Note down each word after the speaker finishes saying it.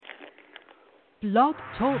Blog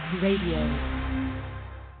Talk Radio.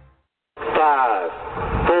 5,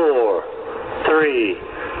 4, 3,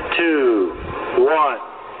 2, 1.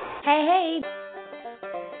 Hey.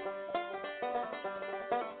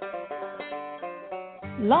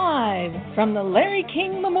 Live from the Larry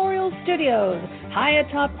King Memorial Studios, high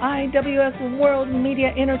atop IWS World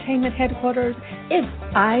Media Entertainment Headquarters, it's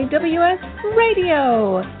IWS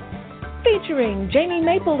Radio, featuring Jamie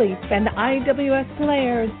Mapleleaf and IWS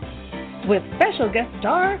Players, with special guest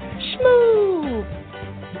star Shmoo.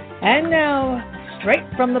 And now, straight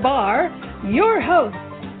from the bar, your hosts,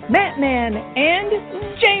 Matt Man and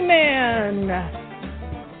J-Man.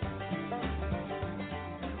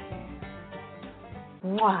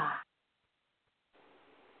 Mwah.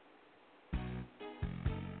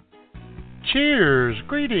 Cheers,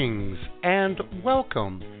 greetings, and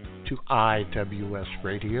welcome to IWS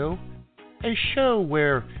Radio, a show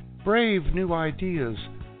where brave new ideas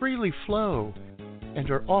freely flow and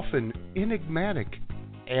are often enigmatic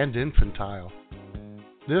and infantile.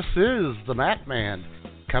 This is the Matt Man,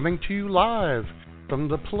 coming to you live from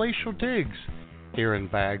the Palatial Digs here in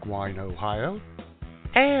Bagwine, Ohio,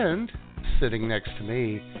 and sitting next to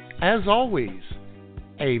me, as always,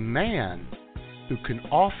 a man who can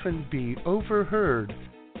often be overheard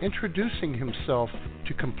introducing himself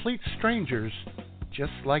to complete strangers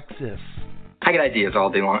just like this. I get ideas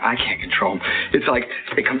all day long. I can't control them. It's like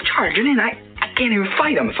they come charging in. I can't even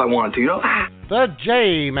fight them if I wanted to, you know? The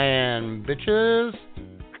J-Man, bitches.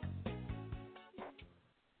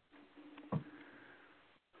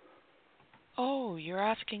 Oh, you're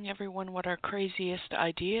asking everyone what our craziest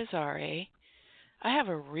ideas are, eh? I have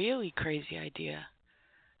a really crazy idea.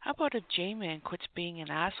 How about if J-Man quits being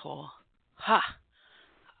an asshole? Ha!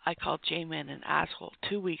 I called J-Man an asshole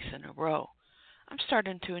 2 weeks in a row. I'm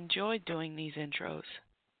starting to enjoy doing these intros.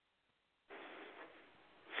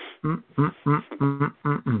 A little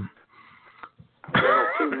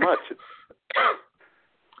too much.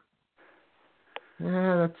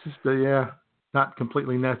 Yeah, that's just not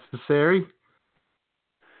completely necessary.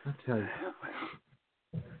 I tell you.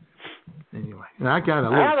 Anyway, and I got a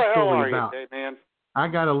little story about. I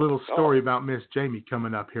got a little story about Miss Jamie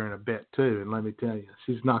coming up here in a bit too, and let me tell you,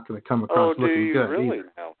 she's not going to come across looking good really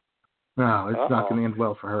either. now? No, it's not going to end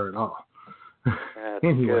well for her at all. That's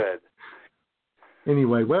anyway, good.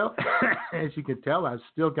 Anyway, well, as you can tell, I've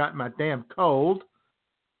still got my damn cold.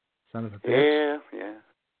 Son of a bitch. Yeah.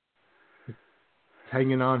 It's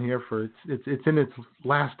hanging on here for it's in its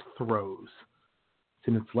last throes. It's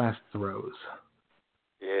in its last throes.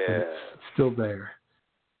 Yeah. And it's still there.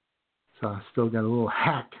 So I still got a little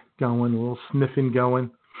hack going, a little sniffing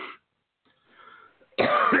going.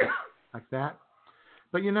 Like that.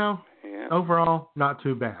 But overall, not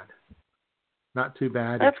too bad. Not too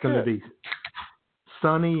bad. That's it's going to good. be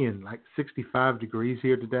sunny and like 65 degrees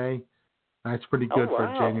here today. That's pretty good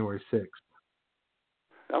for January 6th.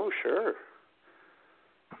 Oh, sure.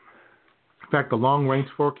 In fact, the long range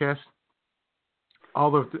forecast,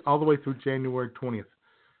 all the way through January 20th,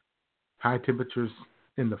 high temperatures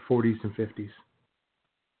in the 40s and 50s.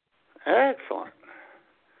 Excellent.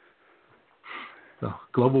 So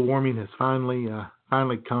global warming has finally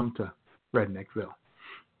come to Redneckville.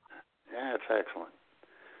 Yeah, it's excellent.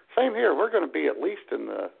 Same here. We're going to be at least in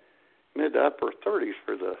the mid to upper 30s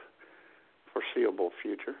for the foreseeable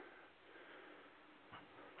future.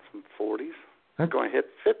 Some 40s. It's going to hit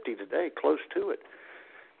 50 today, close to it.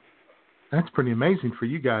 That's pretty amazing for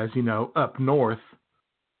you guys, up north,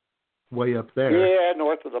 way up there. Yeah,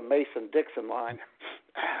 north of the Mason-Dixon line.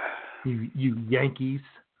 You Yankees.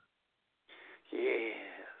 Yes.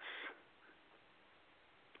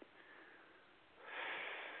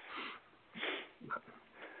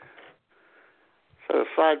 So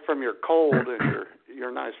aside from your cold and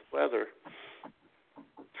your nice weather,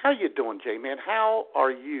 how you doing, J-Man? How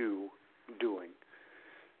are you doing?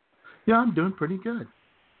 Yeah, I'm doing pretty good.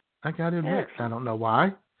 I got to admit, I don't know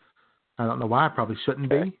why. I probably shouldn't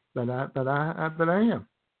be, but I am.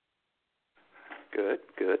 Good.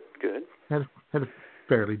 Had a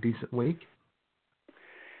fairly decent week.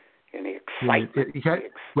 Any excitement?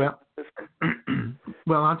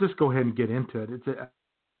 Well, I'll just go ahead and get into it. It's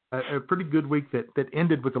a pretty good week that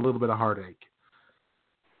ended with a little bit of heartache.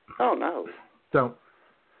 Oh no! So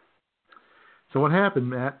what happened,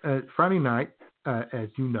 Matt? Friday night, as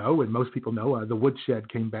you know, and most people know, the Woodshed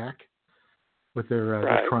came back with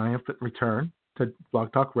their triumphant return to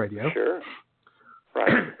Blog Talk Radio. Sure.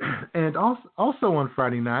 Right. And also on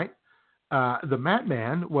Friday night, the Matt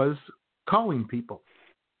Man was calling people.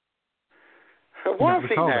 Was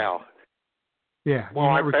he now? Yeah. Well,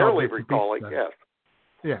 I barely recall it, yes.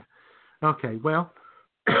 Yeah. Okay, well,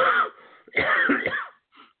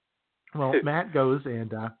 Well, Matt goes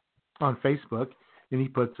and on Facebook, and he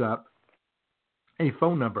puts up a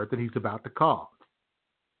phone number that he's about to call.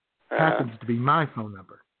 Happens to be my phone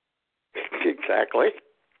number. Exactly.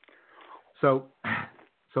 So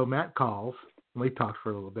Matt calls, and we talked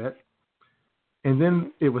for a little bit, and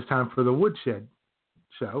then it was time for the Woodshed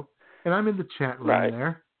show, and I'm in the chat room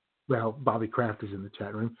there. Well, Bobby Kraft is in the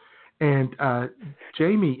chat room, and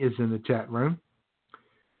Jamie is in the chat room,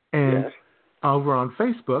 and over on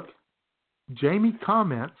Facebook, Jamie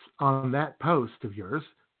comments on that post of yours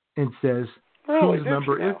and says, whose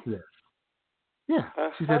number is this? Yeah,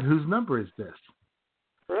 she said, whose number is this?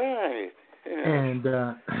 Right. Yeah. And,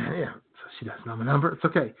 so she doesn't know my number. It's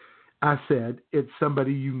okay. I said, it's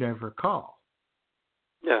somebody you never call.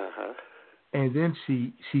 Uh-huh. And then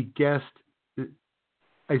she guessed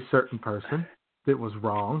a certain person that was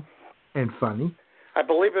wrong and funny. I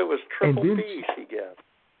believe it was Triple B she guessed.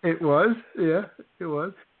 It was, yeah, it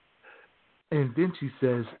was. And then she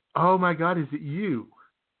says, oh, my God, is it you?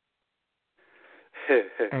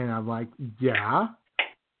 And I'm like, yeah.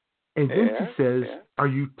 And then she says, are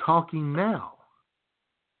you talking now?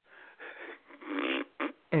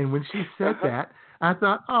 And when she said that, I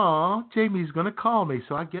thought, oh, Jamie's going to call me.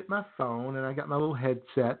 So I get my phone, and I got my little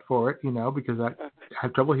headset for it, because I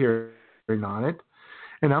have trouble hearing on it.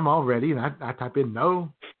 And I'm all ready, and I type in,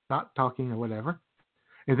 no, not talking or whatever.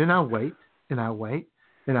 And then I wait, and I wait,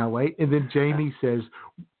 and I wait. And then Jamie says,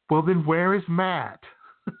 well, then where is Matt?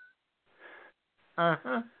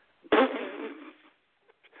 Uh-huh.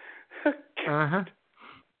 Uh-huh.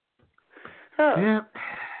 Huh. Yeah.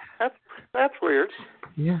 That's weird.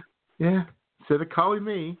 Yeah. Instead of calling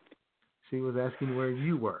me, she was asking where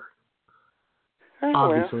you were. Oh,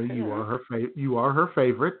 obviously, you are her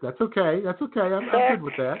favorite. That's okay. I'm good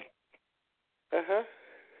with that. Uh-huh.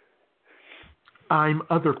 I'm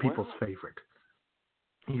other people's favorite.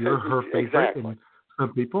 You're her favorite, and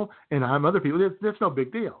some people, and I'm other people. That's no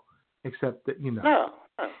big deal, except that No.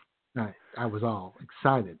 I was all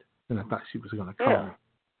excited, and I thought she was going to call me.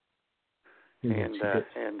 She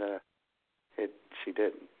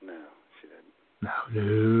didn't. No, she didn't.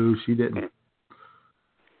 No, she didn't.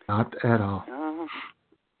 Not at all.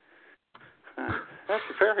 That's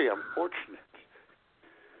very unfortunate.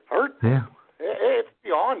 Hurtful. Yeah. It's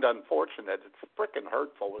beyond unfortunate. It's freaking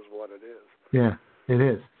hurtful is what it is. Yeah, it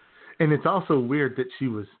is. And it's also weird that she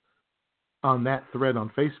was on that thread on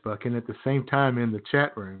Facebook and at the same time in the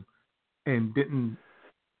chat room and didn't.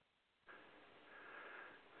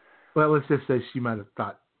 Well, let's just say she might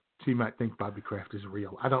think Bobby Kraft is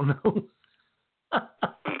real. I don't know.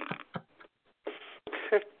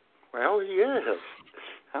 Well, he is.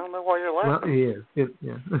 I don't know why you're laughing. Well, he is.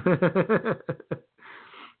 Yeah.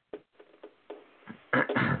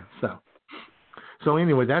 So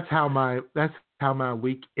anyway, that's how my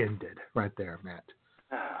week ended right there, Matt.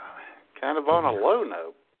 Kind of on a low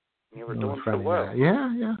note. You were doing so well. Night.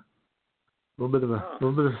 Yeah. A little bit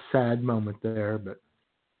of a sad moment there, but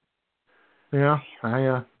yeah,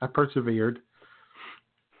 I persevered.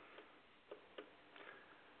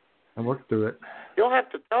 I worked through it. You'll have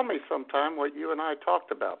to tell me sometime what you and I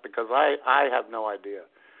talked about because I have no idea.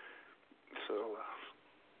 So,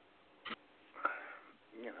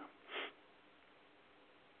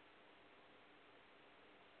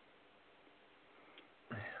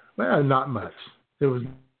 Well, not much. It was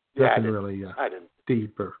nothing really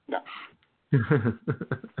deep or. No.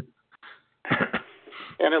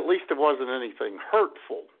 And at least it wasn't anything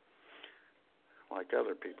hurtful like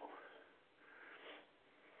other people.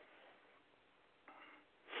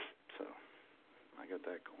 So, I got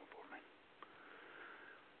that going for me.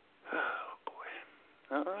 Oh, boy.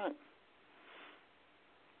 All right.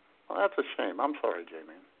 Well, that's a shame. I'm sorry,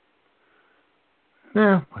 Jamie.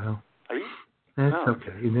 Yeah, well. Are you? That's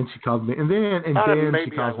okay. And then she called me. And then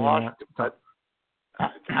she called me.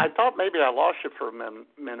 I thought maybe I lost you for a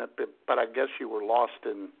minute, but I guess you were lost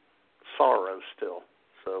in sorrow still.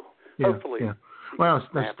 So hopefully. Yeah. Well, I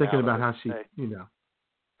was thinking about how she,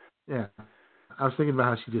 Yeah. I was thinking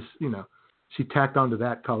about how she just, she tacked onto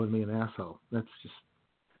that calling me an asshole. That's just,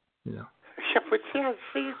 Yeah, but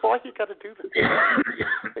see, why you got to do that?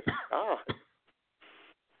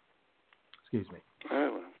 Excuse me.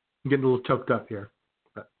 Oh. I'm getting a little choked up here.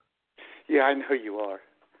 But. Yeah, I know you are.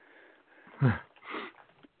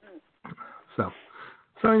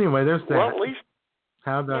 So anyway, there's that. Well, at least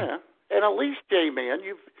and at least, J-Man,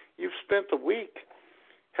 you've spent the week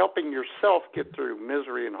helping yourself get through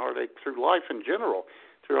misery and heartache, through life in general,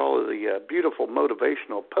 through all of the beautiful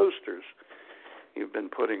motivational posters you've been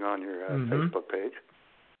putting on your Facebook page.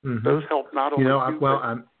 Mm-hmm. Those help not only you,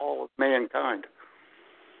 but all of mankind.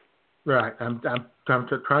 Right. I'm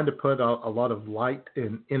trying to put a lot of light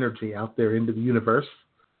and energy out there into the universe.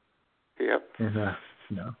 Yep. And,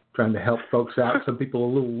 trying to help folks out. Some people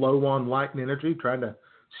a little low on light and energy, trying to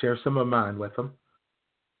share some of mine with them.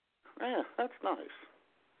 Yeah, that's nice.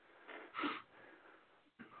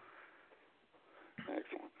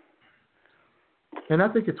 Excellent. And I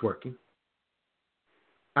think it's working.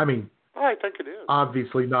 I mean, I think it is.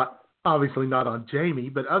 Obviously not on Jamie,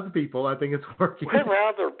 but other people, I think it's working. Well,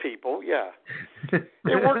 other people, yeah. It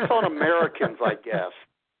works on Americans, I guess.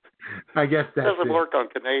 I guess that doesn't work on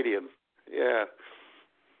Canadians. Yeah.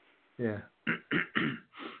 Yeah.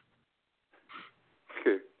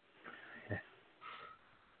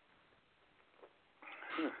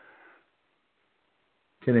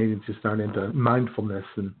 Canadians just aren't into mindfulness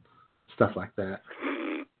and stuff like that.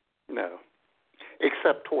 No.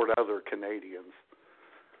 Except toward other Canadians.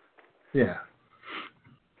 Yeah.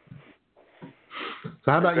 So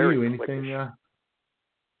how about you? Anything?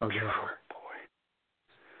 Oh, yeah. Boy.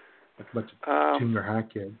 That's a bunch of junior high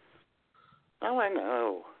kids. Oh, I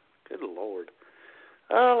know. Good Lord.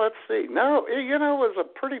 Let's see. No, it was a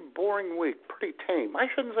pretty boring week. Pretty tame. I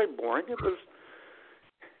shouldn't say boring. It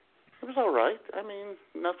was all right. I mean,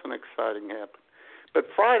 nothing exciting happened. But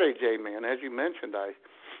Friday, J-Man, as you mentioned, I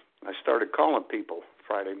started calling people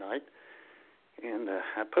Friday night, and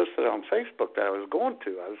I posted on Facebook that I was going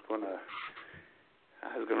to. I was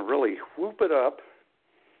going to really whoop it up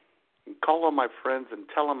and call on my friends and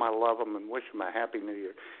tell them I love them and wish them a happy New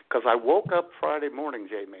Year. Because I woke up Friday morning,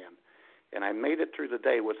 J-Man, and I made it through the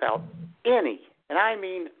day without any, and I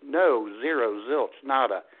mean no, zero, zilch,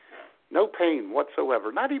 nada, no pain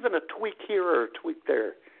whatsoever, not even a tweak here or a tweak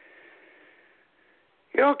there.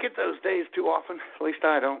 You don't get those days too often. At least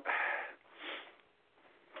I don't.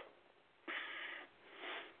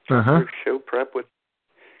 Got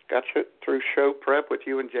through show prep with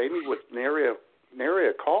you and Jamie with nary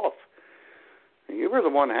a cough. You were the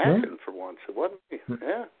one hacking for once, it wasn't me.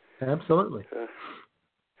 Yeah. Absolutely.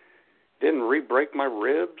 Didn't re-break my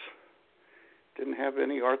ribs. Didn't have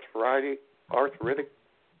any arthritic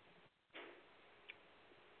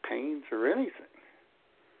pains or anything.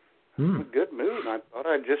 A good mood. I thought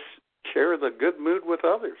I'd just share the good mood with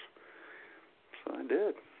others. So I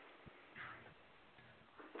did.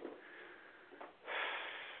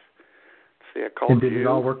 See, I called and did you. It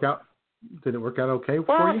all work out? Did it work out okay for you?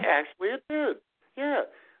 Well, actually it did. Yeah.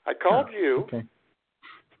 I called you. Okay.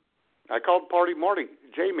 I called Party Marty.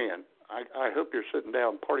 J-Man, I hope you're sitting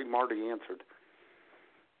down. Party Marty answered.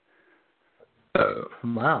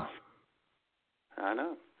 Wow. I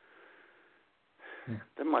know. Yeah.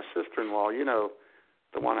 Then my sister-in-law,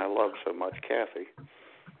 the one I love so much, Kathy,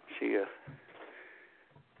 she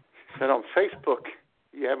said on Facebook,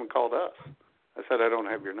 you haven't called us. I said, I don't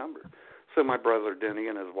have your number. So my brother Denny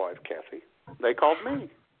and his wife, Kathy, they called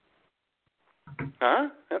me. Huh?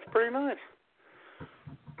 That's pretty nice.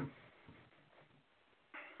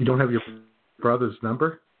 You don't have your brother's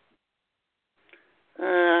number?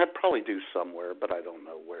 I probably do somewhere, but I don't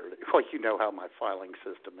know where. Well, you know how my filing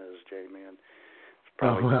system is, J-Man. It's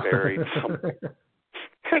probably buried somewhere.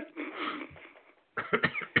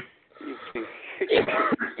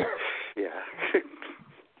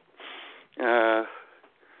 Yeah.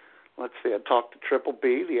 Let's see. I talked to Triple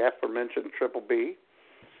B, the aforementioned Triple B.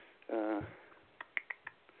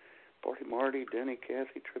 Party Marty, Denny,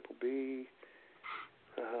 Kathy, Triple B.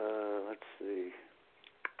 Let's see.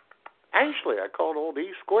 Actually, I called old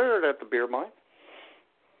E Squared at the beer mine.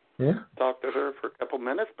 Yeah. Talked to her for a couple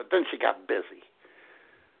minutes, but then she got busy.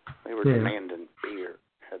 They were demanding beer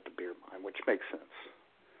at the beer mine, which makes sense.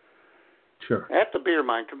 Sure. At the beer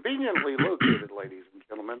mine, conveniently located, ladies and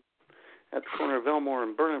gentlemen, at the corner of Elmore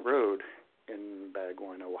and Burnett Road in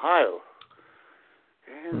Bagwine, Ohio.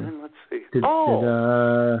 And then let's see. Did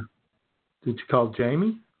you call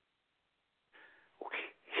Jamie?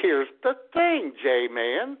 Here's the thing,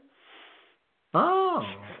 J-Man. Oh.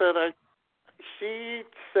 She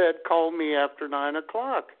said call me after 9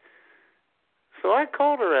 o'clock. So I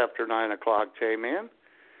called her after 9 o'clock, J-Man.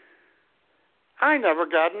 I never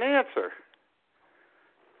got an answer.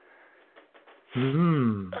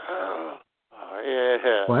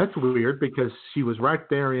 Yeah. Well, that's weird because she was right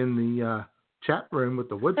there in the chat room with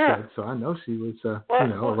the woodshed, so I know she was,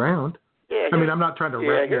 around. Yeah, I mean, I'm not trying to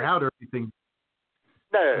rat you out or anything.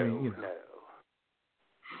 No.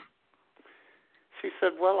 She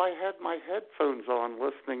said, well, I had my headphones on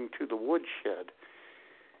listening to the woodshed,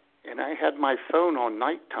 and I had my phone on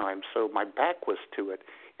nighttime, so my back was to it,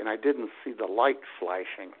 and I didn't see the light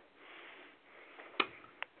flashing.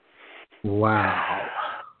 Wow.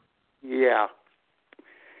 Yeah.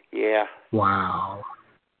 Wow.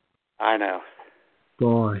 I know.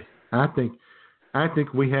 Boy, I think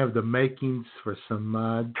we have the makings for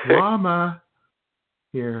some drama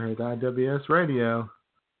here at IWS Radio.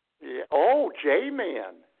 Yeah. Oh,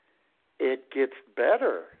 J-Man, it gets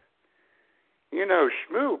better. You know,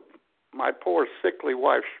 Schmoop, my poor sickly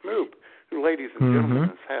wife Schmoop, who, ladies and gentlemen,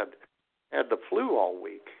 has had the flu all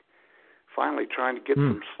week, finally trying to get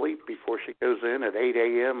some sleep before she goes in at 8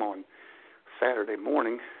 a.m. on Saturday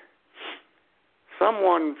morning.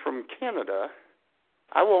 Someone from Canada,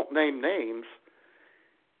 I won't name names,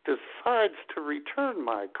 decides to return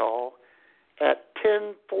my call at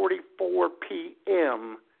 10:44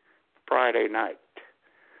 p.m. Friday night.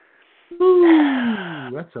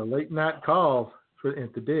 Ooh, that's a late night call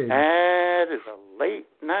at the dig. That is a late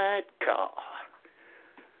night call.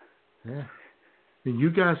 Yeah. And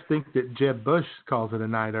you guys think that Jeb Bush calls it a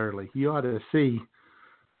night early. You ought to see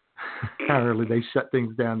how early they shut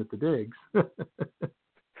things down at the digs.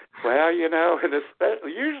 Well, you know, and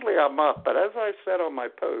usually I'm up, but as I said on my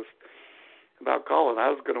post about calling, I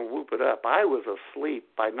was going to whoop it up. I was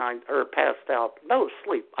asleep by 9, or passed out. No,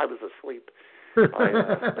 asleep. I was asleep. By,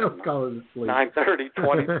 call it asleep. 9:30,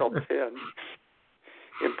 20 till 10.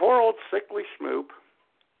 And poor old sickly Schmoop,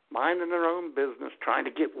 minding their own business, trying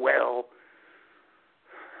to get well.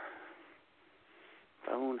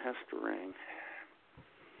 Phone has to ring.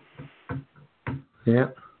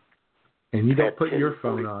 Yeah. And you don't put your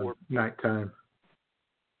phone on nighttime.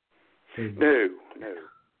 No.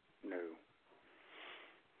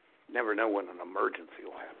 Never know when an emergency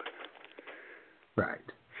will happen. Right.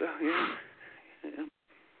 So, yeah.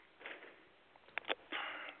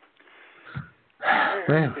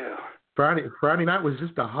 Man, Friday night was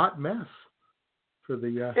just a hot mess for the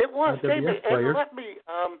it was, IWS David, players. and let me,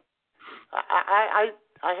 I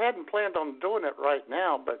hadn't planned on doing it right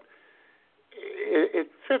now, but it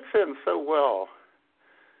fits in so well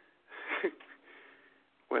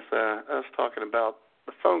with us talking about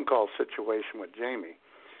the phone call situation with Jamie.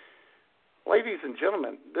 Ladies and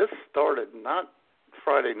gentlemen, this started not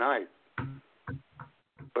Friday night,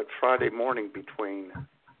 but Friday morning between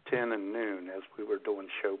 10 and noon as we were doing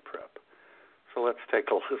show prep. So let's take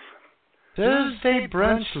a listen. Thursday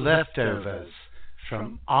Brunch Leftovers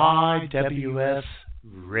from IWS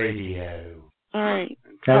Radio. All right.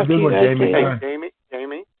 Have a good one, Jamie.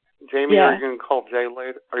 Jamie, yeah. Are you going to call Jay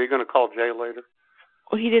later?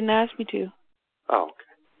 Well, he didn't ask me to. Oh,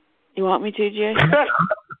 okay. You want me to, Jay?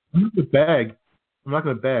 I'm not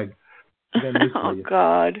going to beg. Oh,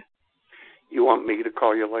 God. You want me to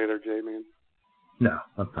call you later, J-Man? No,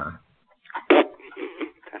 I'm fine.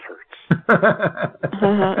 That hurts.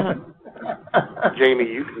 Jamie,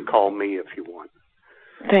 you can call me if you want.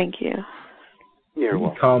 Thank you. You're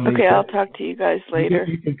welcome. Call me okay, I'll talk to you guys later.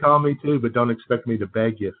 You can call me too, but don't expect me to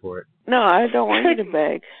beg you for it. No, I don't want you to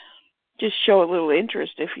beg. Just show a little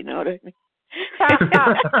interest, if you know what I mean.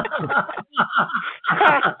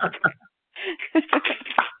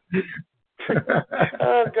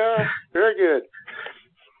 Oh, God. Very good.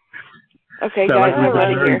 Okay, guys, I'm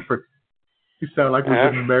out of here. You sound like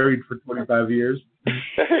we've been married for 25 years.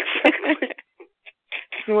 Exactly.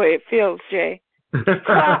 That's the way it feels, Jay.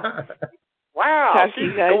 Wow, Talk to she's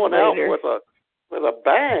you guys going later. out with a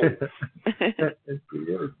bang. Yes, she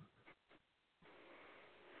is.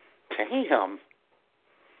 Damn.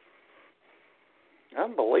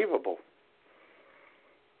 Unbelievable.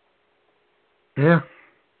 Yeah.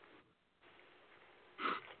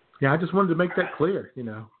 Yeah, I just wanted to make that clear, you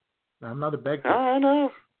know. I'm not a beggar. I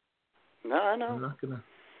know. No, I know.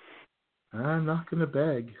 I'm not gonna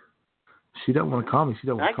beg. She don't want to call me. She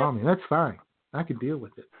don't want to call me. That's fine. I can deal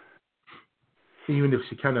with it. Even if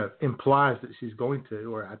she kind of implies that she's going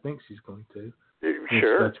to, or I think she's going to.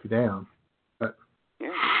 Sure. It shuts me down. But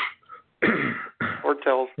yeah. Or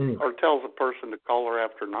tells a person to call her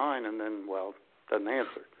after 9 and then, well, doesn't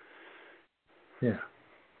answer. Yeah.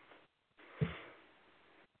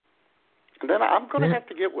 And then I'm going to have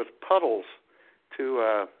to get with Puddles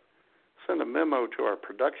to send a memo to our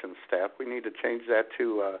production staff. We need to change that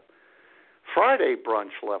to Friday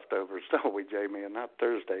brunch leftovers, don't we, J-Man? Not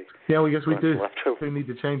Thursday. Yeah, well, yes, we do. Leftovers. We need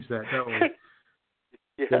to change that, don't we?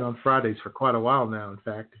 Yeah. Been on Fridays for quite a while now, in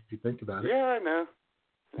fact, if you think about it. Yeah, I know.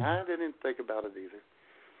 I didn't think about it either.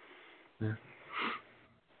 Yeah.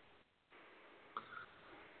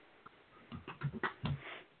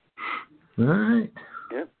 All right.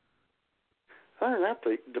 Yep. Other than that,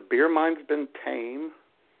 the beer mine's been tame.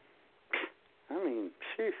 I mean,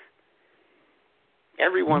 sheesh.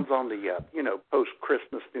 Everyone's on the,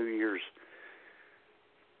 post-Christmas, New Year's.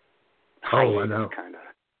 Oh, I know. Kind of.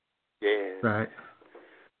 Yeah. Right.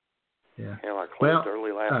 Yeah. Hell, I closed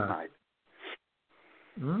early last night.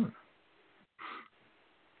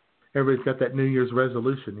 everybody's got that New Year's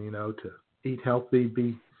resolution, to eat healthy,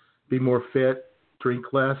 be more fit,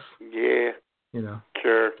 drink less. Yeah.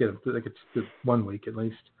 Sure. Get them. They get 1 week at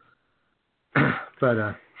least.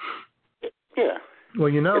 But yeah. Well,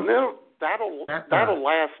 and then that'll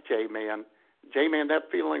last, J-Man. J-Man, that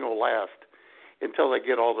feeling will last until they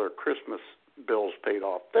get all their Christmas bills paid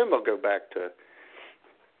off. Then they'll go back to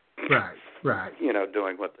right.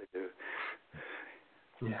 Doing what they do.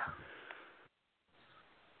 Yeah.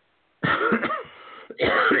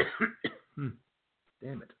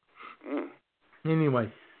 Damn it.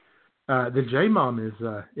 Anyway, the J-Mom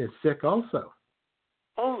is sick also.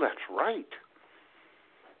 Oh, that's right.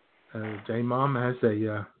 J-Mom has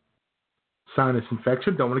a sinus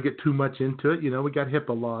infection. Don't want to get too much into it. We got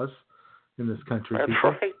HIPAA laws in this country. That's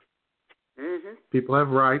people. Right. Mm-hmm. People have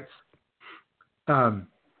rights. But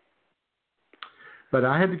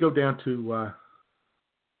I had to go down to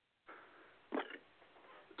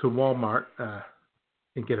Walmart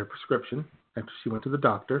and get her prescription after she went to the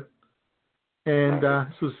doctor. And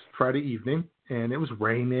this was Friday evening, and it was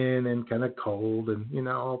raining and kind of cold and,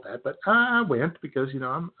 all that. But I went because,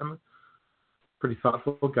 I'm a pretty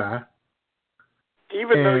thoughtful guy.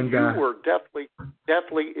 Even though you were deathly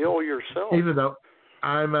ill yourself. Even though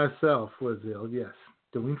I myself was ill, yes.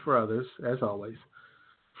 Doing for others, as always.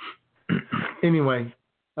 Anyway,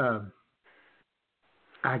 I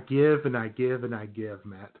give and I give and I give,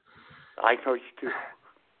 Matt. I know you do.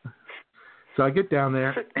 So I get down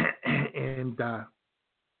there, and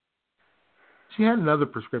she had another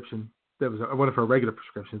prescription that was one of her regular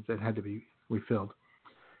prescriptions that had to be refilled.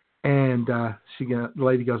 And the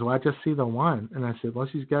lady goes, "Well, I just see the one." And I said, "Well,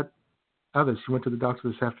 she's got others. She went to the doctor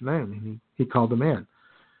this afternoon, and he called them in."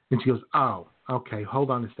 And she goes, "Oh, okay,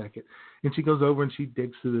 hold on a second." And she goes over and she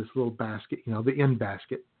digs through this little basket, the end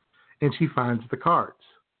basket, and she finds the cards.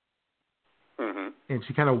 Mm-hmm. And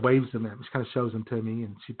she kind of waves them at me. She kind of shows them to me,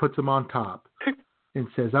 and she puts them on top and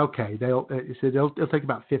says, "Okay, it'll take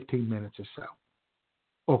about 15 minutes or so."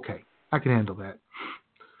 Okay, I can handle that.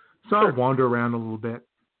 So I wander around a little bit,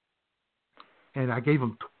 and I gave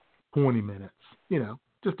them 20 minutes,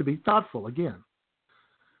 just to be thoughtful again.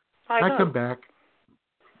 I come back,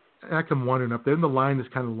 and I come wandering up there, and the line is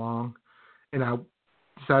kind of long, and I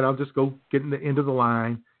decide I'll just go get in the end of the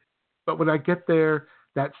line. But when I get there,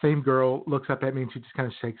 that same girl looks up at me, and she just kind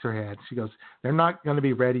of shakes her head. She goes, "They're not going to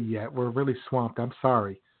be ready yet. We're really swamped. I'm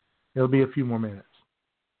sorry. It'll be a few more minutes."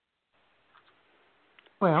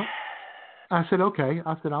 Well, I said, "Okay."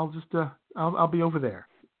 I said, "I'll just, I'll be over there."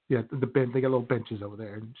 Yeah, the bench. They got little benches over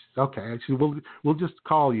there. And she said, "Okay." She said, "We'll just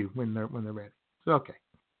call you when they're ready." I said, "Okay."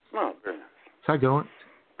 Oh, goodness. So I go,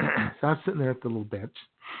 so I'm sitting there at the little bench,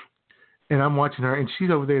 and I'm watching her, and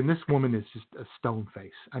she's over there, and this woman is just a stone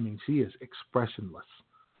face. I mean, she is expressionless.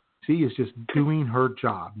 She is just doing her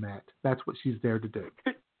job, Matt. That's what she's there to do.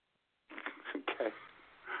 Okay.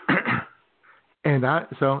 And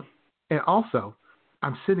also,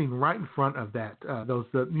 I'm sitting right in front of that the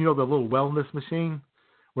little wellness machine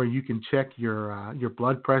where you can check your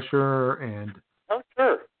blood pressure and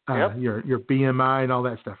your BMI and all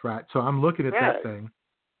that stuff, right? So I'm looking at that thing,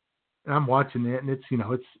 and I'm watching it, and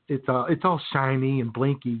it's all shiny and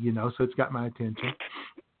blinky, so it's got my attention.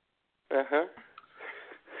 Uh-huh.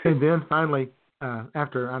 And then finally,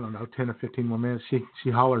 after 10 or 15 more minutes, she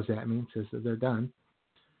hollers at me and says that they're done.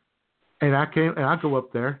 And I go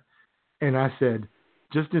up there, and I said,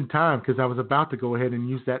 just in time, because I was about to go ahead and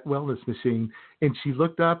use that wellness machine, and she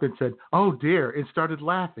looked up and said, "Oh dear," and started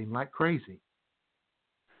laughing like crazy.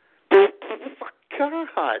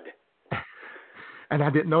 God. And I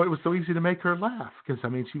didn't know it was so easy to make her laugh because,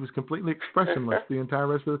 she was completely expressionless the entire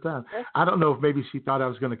rest of the time. I don't know if maybe she thought I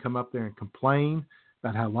was going to come up there and complain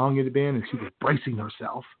about how long it had been, and she was bracing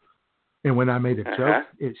herself. And when I made a joke,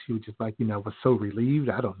 she was just like, was so relieved.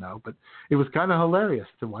 I don't know. But it was kind of hilarious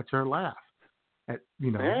to watch her laugh. But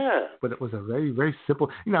it was a very, very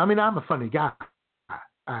simple, I'm a funny guy,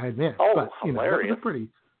 I admit. Oh, but, hilarious. That was a pretty...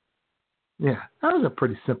 Yeah, that was a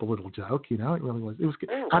pretty simple little joke, It really was.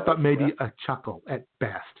 I thought maybe a chuckle at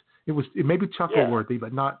best. It may be chuckle worthy,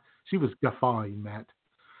 but not. She was guffawing, Matt.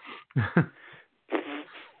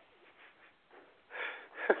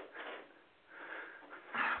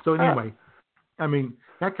 So anyway,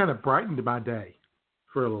 that kind of brightened my day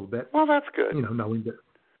for a little bit. Well, that's good. Knowing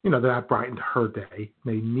that, that I brightened her day,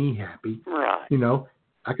 made me happy. Right.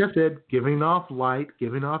 Like I said, giving off light,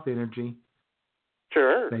 giving off energy.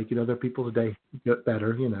 Sure. Making other people's day get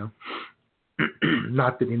better,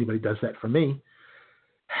 Not that anybody does that for me.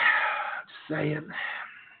 Just saying.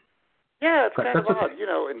 Yeah, it's kind of odd.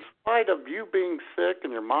 In spite of you being sick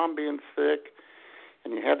and your mom being sick,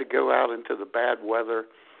 and you had to go out into the bad weather,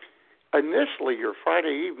 initially your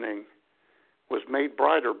Friday evening was made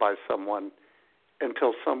brighter by someone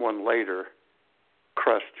until someone later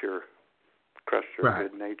crushed your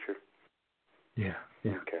good nature. Yeah.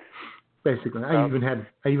 Okay. Basically, I even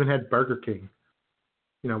had Burger King.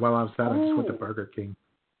 While I was out, I just went to Burger King.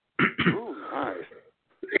 Ooh, nice.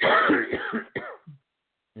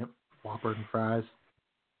 Yep, Whopper and fries.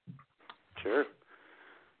 Sure.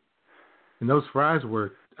 And those fries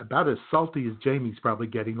were about as salty as Jamie's probably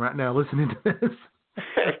getting right now listening to this.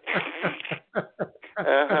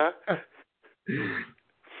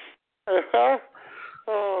 Uh-huh.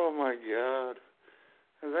 Oh, my God.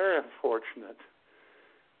 Very unfortunate.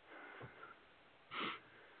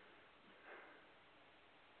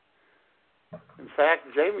 In fact,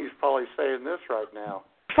 Jamie's probably saying this right now.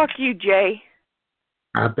 Fuck you, Jay.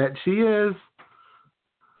 I bet she is.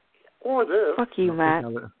 Or this. Fuck you, Matt. I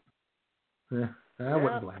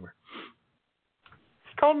wouldn't blame her.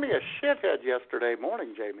 She called me a shithead yesterday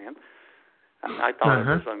morning, J-Man. I thought it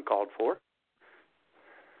was uncalled for.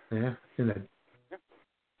 Yeah, and a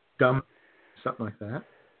dumb, something like that.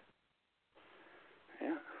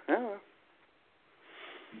 Yeah.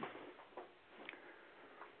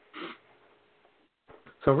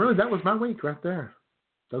 So really, that was my week right there.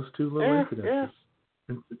 Those two little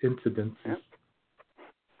incidences. Yeah.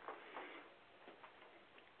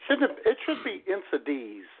 It should be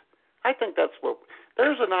incidents. I think that's what.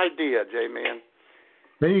 There's an idea, J-Man.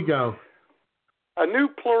 There you go. A new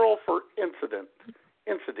plural for incident.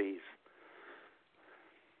 Incidents.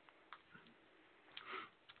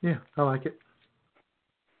 Yeah, I like it.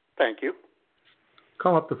 Thank you.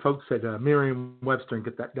 Call up the folks at Merriam-Webster and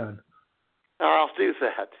get that done. I'll do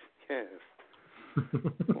that. Yes.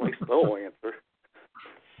 At least they'll answer.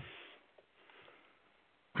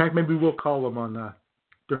 In fact, maybe we'll call them on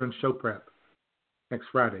during show prep next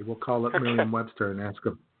Friday. We'll call up Merriam-Webster and ask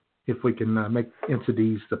them if we can make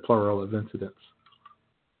incidents the plural of incidents.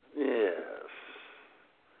 Yes.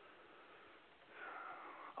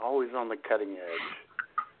 Always on the cutting edge.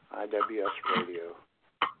 IWS Radio.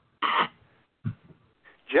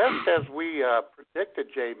 Just as we predicted,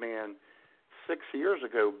 J-Man, 6 years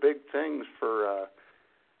ago, big things for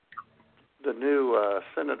the new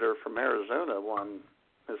senator from Arizona, one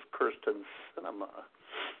Miss Kirsten Sinema.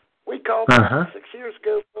 We called her 6 years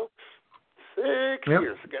ago, folks. 6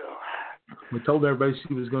 years ago. We told everybody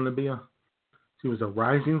she was going to be she was a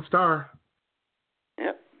rising star.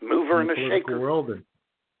 Yep, mover and a shaker. World. And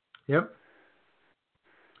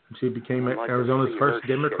she became Arizona's first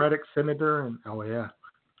Democratic senator, and you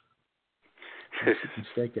can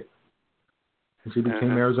stake it. And she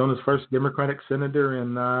became Arizona's first Democratic senator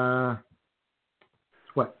in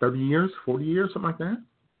 30 years, 40 years, something like that.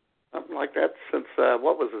 Something like that since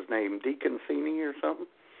what was his name, Deacon Cini or something.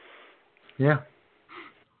 Yeah.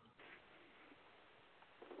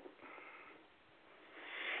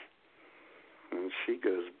 And she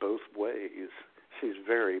goes both ways. She's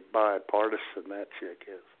very bipartisan, that chick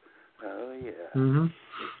is. Oh, yeah. Mm-hmm.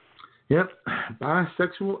 Yep.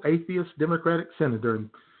 Bisexual, atheist, Democratic senator. And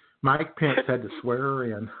Mike Pence had to swear her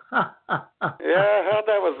in. Yeah, that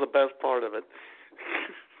was the best part of it.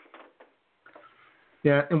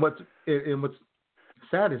 Yeah, and what's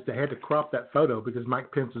sad is they had to crop that photo because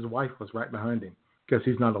Mike Pence's wife was right behind him because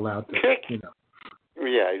he's not allowed to,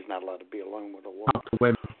 Yeah, he's not allowed to be alone with a woman. Talk to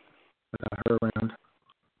women without her around.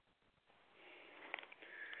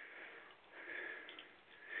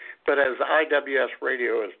 But as IWS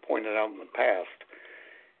Radio has pointed out in the past,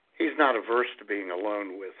 he's not averse to being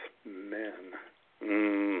alone with men.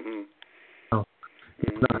 Mm-hmm. Oh,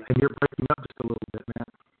 he's not. And you're breaking up just a little bit, Matt.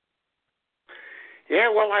 Yeah,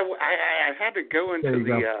 well, I had to go into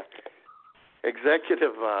the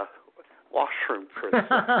executive washroom for a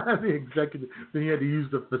second. The executive. Then you had to use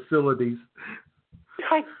the facilities.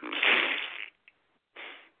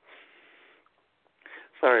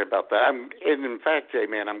 Sorry about that. And in fact,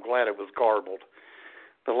 J-Man, I'm glad it was garbled.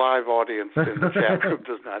 The live audience in the chat room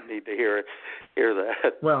does not need to hear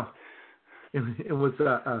that. Well, it was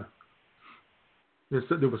there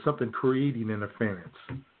was something creating interference.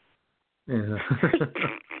 Yeah.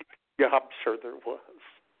 Yeah, I'm sure there was.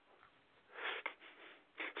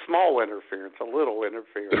 Small interference, a little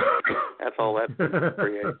interference. That's all that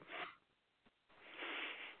creates.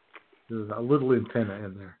 There's a little antenna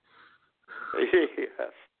in there.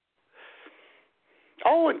 Yes.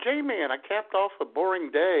 Oh, and J-Man, I capped off a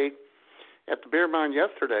boring day at the beer mine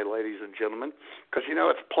yesterday, ladies and gentlemen, because,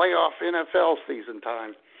 it's playoff NFL season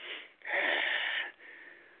time.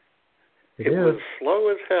 It was slow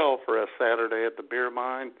as hell for us Saturday at the beer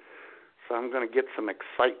mine, so I'm going to get some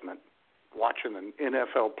excitement watching an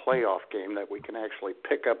NFL playoff game that we can actually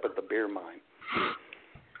pick up at the beer mine.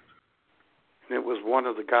 And it was one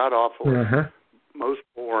of the god-awful, most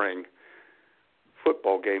boring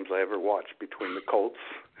football games I ever watched between the Colts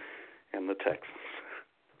and the Texans.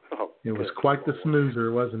 Oh, it was quite the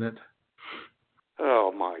snoozer, wasn't it?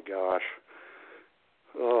 Oh, my gosh.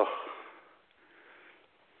 Oh.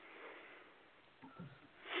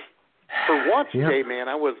 For once, J-Man,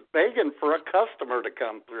 I was begging for a customer to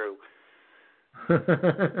come through.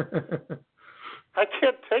 I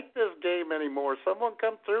can't take this game anymore. Someone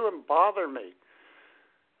come through and bother me.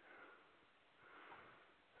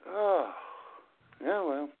 Oh. Yeah,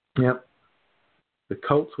 well. Yep. The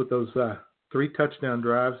Colts with those 3 touchdown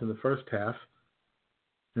drives in the first half,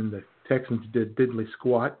 and the Texans did diddly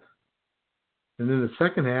squat. And then the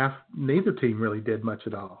second half, neither team really did much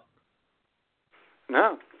at all.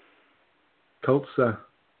 No. Colts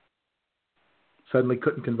suddenly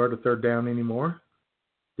couldn't convert a third down anymore.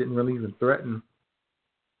 Didn't really even threaten.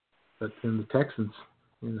 But then the Texans,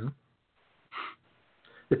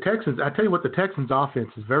 The Texans, I tell you what, the Texans offense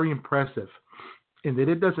is very impressive in that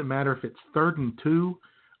it doesn't matter if it's 3rd and 2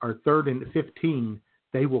 or 3rd and 15,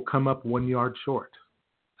 they will come up 1 yard short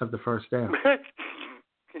of the first down.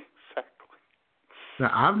 Exactly.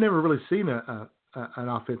 Now, I've never really seen an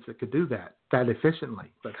offense that could do that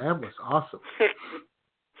efficiently, but that was awesome.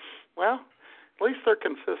 Well, at least they're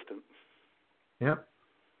consistent. Yep.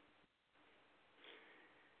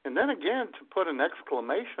 And then again, to put an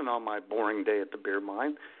exclamation on my boring day at the beer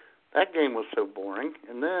mine, that game was so boring.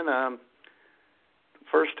 And then the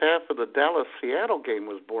first half of the Dallas-Seattle game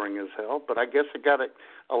was boring as hell, but I guess it got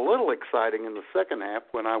a little exciting in the second half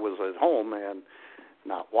when I was at home and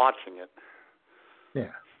not watching it.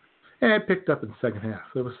 Yeah. And it picked up in the second half.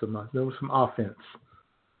 There was some offense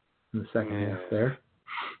in the second half there.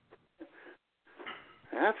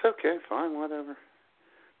 That's okay. Fine, whatever.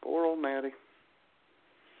 Poor old Matty.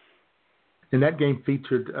 And that game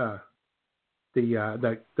featured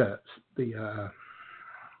the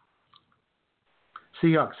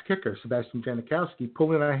Seahawks kicker Sebastian Janikowski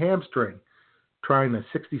pulling a hamstring, trying a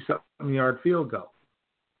 60-something yard field goal.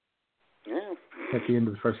 Yeah. At the end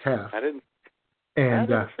of the first half. I didn't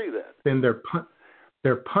see that. Then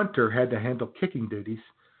their punter had to handle kicking duties,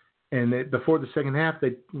 and before the second half,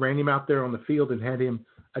 they ran him out there on the field and had him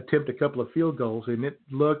attempt a couple of field goals, and it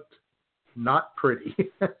looked not pretty.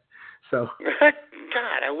 So, God,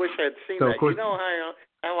 I wish I'd seen that. Course, you know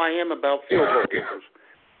how I am about field goal kickers.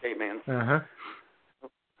 Hey, man.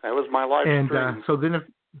 That was my life and dream. So then,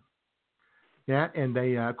 and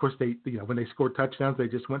they, of course, when they scored touchdowns, they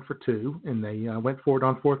just went for 2, and they went for it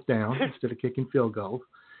on 4th down instead of kicking field goals.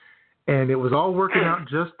 And it was all working out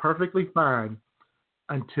just perfectly fine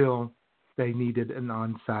until they needed an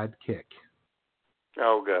onside kick.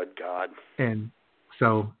 Oh, good God. And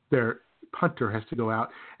so their punter has to go out.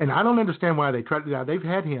 And I don't understand why they tried to do that. They've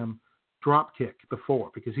had him drop kick before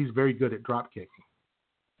because he's very good at drop kicking.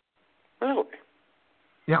 Really?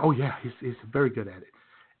 Yeah, oh yeah, he's very good at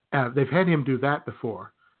it. They've had him do that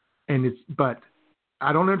before, but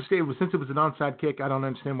I don't understand. Since it was an onside kick, I don't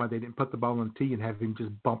understand why they didn't put the ball on the tee and have him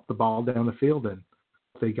just bump the ball down the field and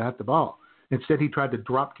they got the ball. Instead, he tried to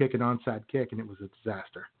drop kick an onside kick, and it was a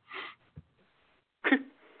disaster.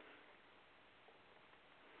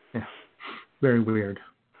 Yeah, very weird.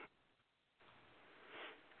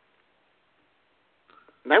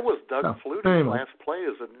 And that was Doug Flutie's last play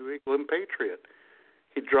as a New England Patriot.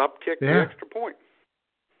 He drop kicked the extra point.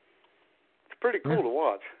 It's pretty cool to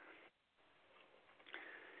watch.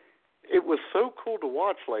 It was so cool to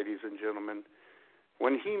watch, ladies and gentlemen,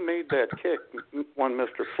 when he made that kick, one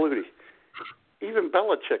Mr. Flutie. Even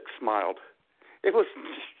Belichick smiled. It was,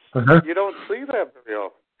 you don't see that very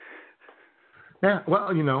often. Yeah, well,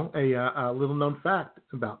 a little known fact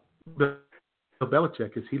about Bill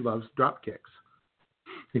Belichick is he loves drop kicks.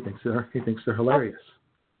 He thinks they're hilarious.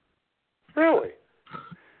 Really?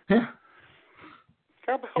 Yeah.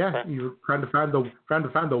 How about that? You're trying to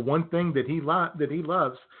find the one thing that he loves,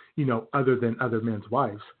 other than other men's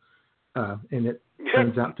wives, and it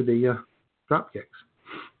turns out to be drop kicks.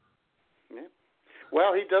 Yeah.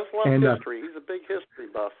 Well, he does love history. He's a big history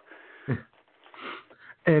buff.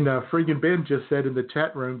 And Freakin' Ben just said in the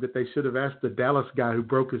chat room that they should have asked the Dallas guy who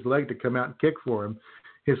broke his leg to come out and kick for him.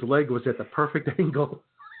 His leg was at the perfect angle.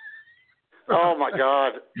 Oh, my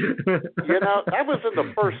God. That was in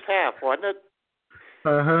the first half, wasn't it?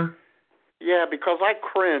 Uh-huh. Yeah, because I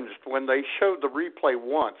cringed when they showed the replay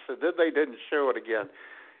once, and then they didn't show it again.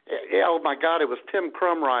 Oh, my God, it was Tim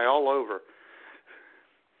Crumry all over.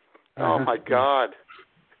 Oh, my God.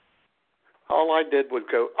 all I did was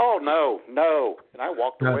go, "Oh no, no," and I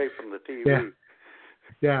walked away from the TV. Yeah.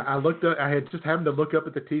 Yeah, I looked up. I had just happened to look up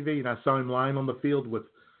at the TV, and I saw him lying on the field with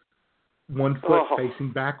one foot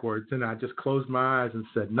facing backwards, and I just closed my eyes and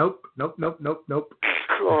said, "Nope, nope, nope, nope, nope."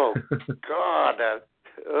 Oh God!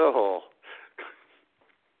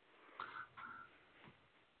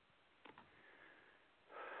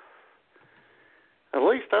 At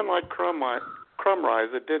least unlike Crumb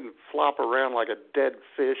Rise, it didn't flop around like a dead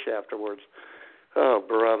fish afterwards. Oh,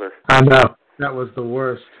 brother! I know that was the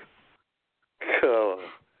worst. Oh.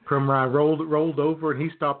 Crumb Rise rolled over, and he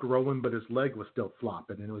stopped rolling, but his leg was still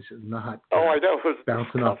flopping, and it was just not. I know. It was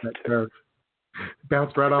bouncing off that turf.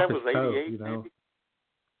 Bounced right off his toe. You know.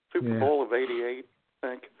 Super Bowl of '88, I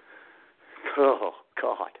think. Oh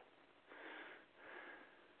God.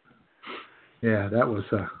 Yeah, that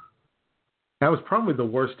was probably the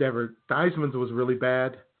worst ever. Theismann's was really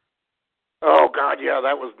bad. Oh God, yeah,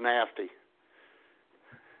 that was nasty.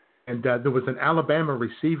 And there was an Alabama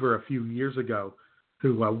receiver a few years ago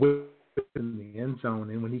who whipped in the end zone,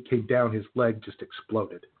 and when he came down, his leg just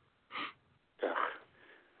exploded.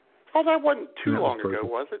 Oh, that wasn't too long ago,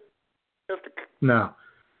 was it? No.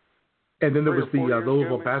 And then there was the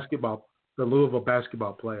Louisville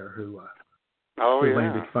basketball player who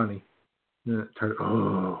landed funny.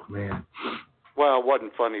 Oh man. Well, it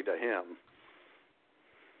wasn't funny to him.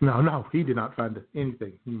 No, he did not find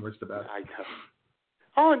anything humorous about it. I know.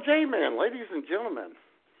 Oh, and J-Man, ladies and gentlemen,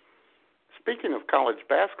 speaking of college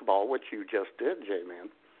basketball, which you just did, J-Man,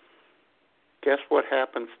 guess what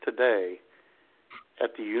happens today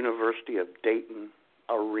at the University of Dayton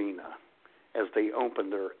Arena as they open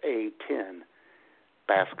their A-10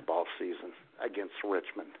 basketball season against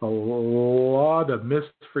Richmond? A lot of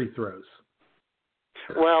missed free throws.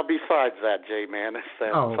 Well, besides that, J-Man,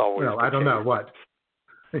 that's always the I don't case. know what.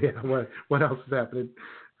 Yeah, what else is happening?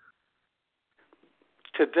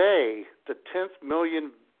 Today, the 10th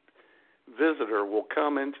million visitor will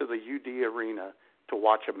come into the UD Arena to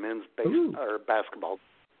watch a men's basketball.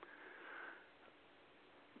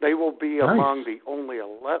 They will be among the only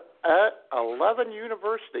 11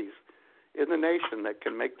 universities in the nation that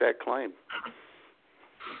can make that claim.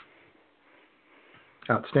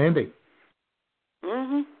 Outstanding.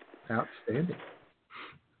 Mm-hmm. Outstanding.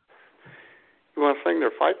 You want to sing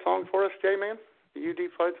their fight song for us, J-Man? The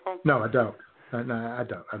UD fight song? No, I don't. No, I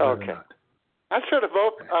don't. I'd rather not. I should have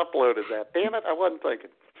uploaded that. Damn it, I wasn't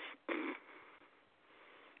thinking.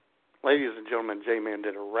 Ladies and gentlemen, J-Man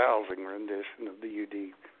did a rousing rendition of the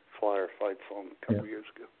UD Flyer fight song a couple years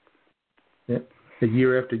ago. Yeah, a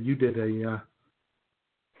year after you did an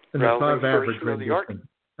above average rendition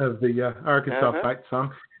of the Arkansas fight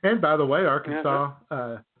song. And by the way, Arkansas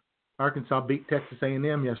beat Texas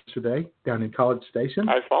A&M yesterday down in College Station.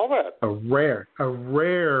 I saw that. A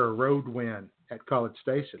rare road win at College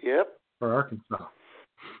Station. Yep. For Arkansas.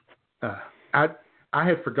 I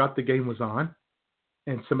had forgot the game was on,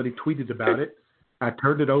 and somebody tweeted about it. I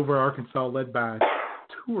turned it over. Arkansas led by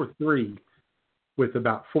 2 or 3 with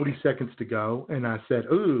about 40 seconds to go, and I said,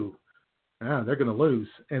 "Ooh, they're going to lose."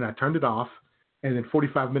 And I turned it off, and then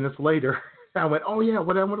 45 minutes later, I went, "Oh yeah,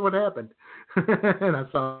 what happened?" And I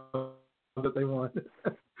saw that they won.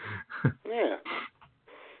 Yeah.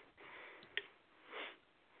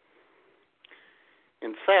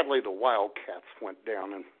 And sadly, the Wildcats went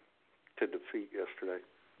down to defeat yesterday.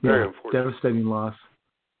 Very unfortunate. Devastating loss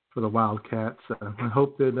for the Wildcats. I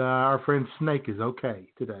hope that our friend Snake is okay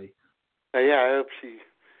today. Yeah, I hope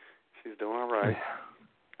she's doing all right.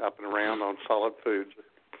 Up and around on solid foods.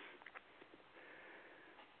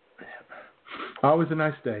 Always a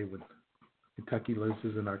nice day when Kentucky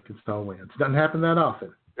loses and Arkansas wins. Doesn't happen that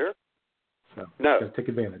often. Sure. So no. Got to take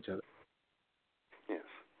advantage of it. Yes.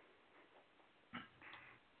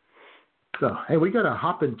 So, hey, we got a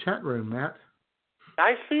hopping chat room, Matt.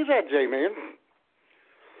 I see that, J-Man.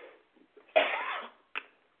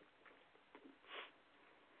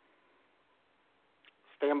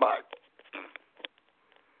 Stand by.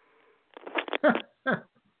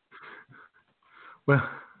 Well,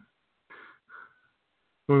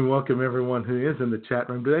 we welcome everyone who is in the chat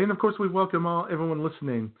room today. And, of course, we welcome everyone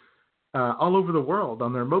listening all over the world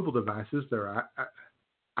on their mobile devices, their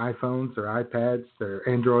iPhones, their iPads, their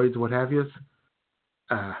Androids, what have you.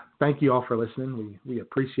 Thank you all for listening. We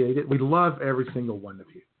appreciate it. We love every single one of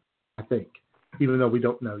you, I think, even though we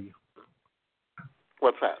don't know you.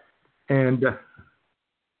 What's that? And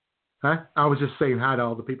I was just saying hi to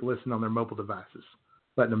all the people listening on their mobile devices,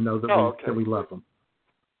 letting them know that that we love them.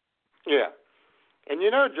 Yeah. And you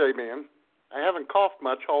know, J-Man, I haven't coughed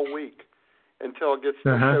much all week until it gets to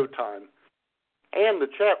showtime. And the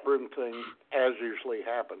chat room thing, as usually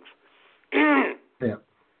happens, Yeah.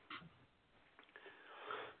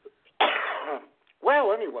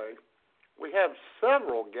 Well, anyway, we have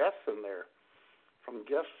several guests in there, from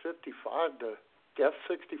guest 55 to guest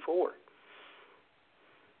 64.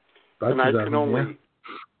 And I can only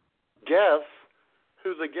guess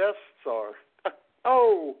who the guests are.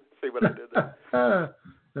 Oh, see what I did there? Uh-huh.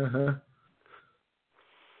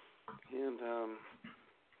 And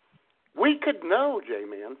we could know,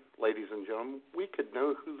 J-Man, ladies and gentlemen, we could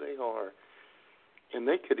know who they are. And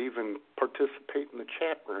they could even participate in the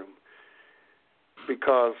chat room,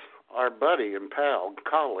 because our buddy and pal,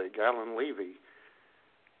 colleague, Alan Levy,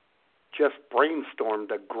 just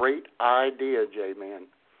brainstormed a great idea, J-Man.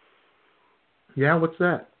 Yeah, what's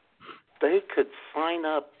that? They could sign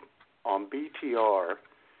up on BTR,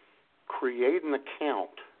 create an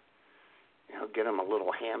account, get them a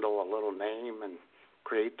little handle, a little name, and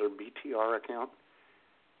create their BTR account.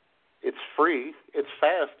 It's free, it's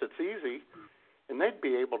fast, it's easy, and they'd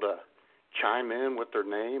be able to chime in with their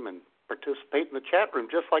name and participate in the chat room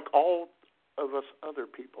just like all of us other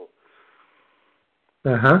people.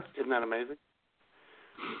 Uh-huh. Isn't that amazing?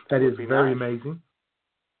 That is very amazing.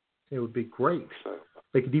 It would be great. So,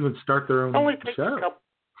 they could even start their own show.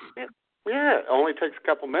 It only takes a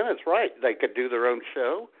couple minutes, right? They could do their own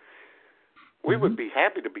show. We would be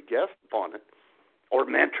happy to be guests upon it, or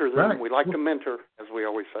mentor them. Right. We like to mentor, as we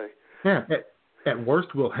always say. Yeah. At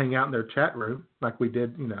worst, we'll hang out in their chat room like we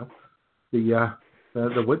did, the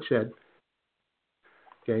Woodshed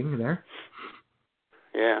gang there.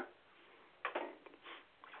 Yeah.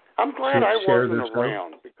 I'm glad I wasn't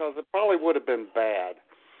around, because it probably would have been bad.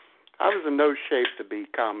 I was in no shape to be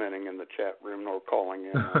commenting in the chat room nor calling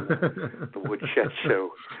in on the Woodshed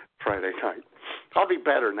show Friday night. I'll be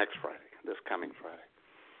better next Friday, this coming Friday.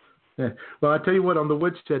 Yeah. Well, I tell you what, on the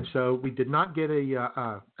Woodshed show, we did not get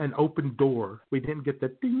an open door. We didn't get the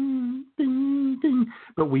ding, ding, ding,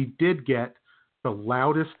 but we did get the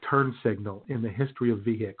loudest turn signal in the history of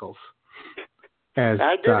vehicles.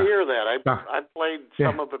 I did hear that. I played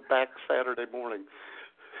some of it back Saturday morning.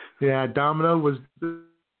 Yeah, Domino was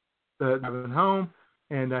driving home,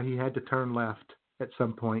 and he had to turn left at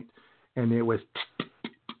some point, and it was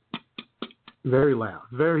very loud,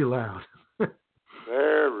 very loud.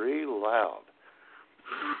 Very loud.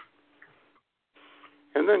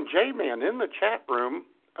 And then J-Man in the chat room,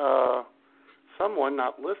 someone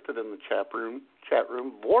not listed in the chat room,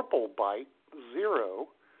 Vorpalbite 0,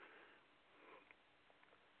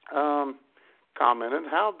 commented,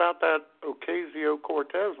 how about that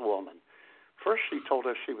Ocasio-Cortez woman? First she told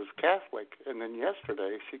us she was Catholic, and then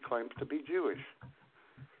yesterday she claims to be Jewish.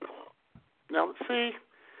 Now, see,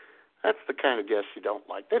 that's the kind of guests you don't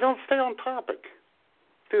like. They don't stay on topic,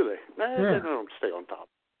 do they? No, They don't stay on topic.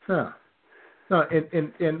 No,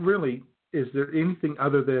 and really, is there anything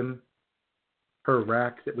other than her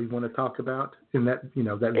rack that we want to talk about in that,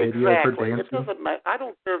 that video of her dancing? It doesn't matter. I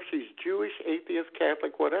don't care if she's Jewish, atheist,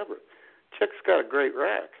 Catholic, whatever. Chick's got a great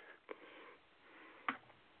rack.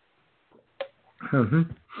 Mm-hmm.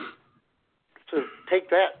 So take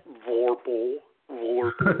that, Vorpal.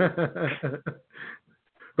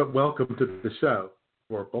 But welcome to the show,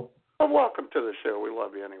 Vorpal. Well, welcome to the show. We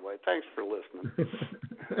love you anyway. Thanks for listening.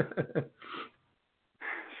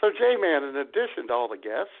 So, J-Man, in addition to all the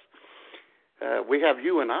guests, we have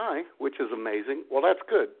you and I, which is amazing. Well, that's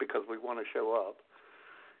good because we want to show up.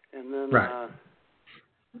 And then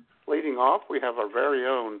leading off, we have our very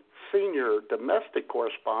own senior domestic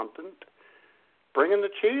correspondent, bringing the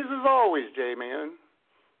cheese as always, J-Man,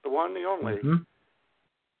 the one, the only,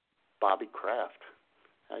 Bobby Kraft.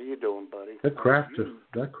 How you doing, buddy? The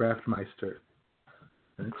Kraftmeister.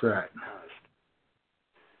 That's right.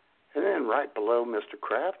 And then right below Mr.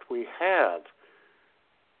 Kraft, we have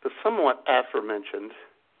the somewhat aforementioned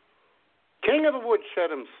King of the Woodshed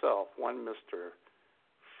himself, one Mr.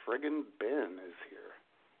 Friggin' Ben is here.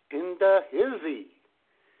 In the hizzy.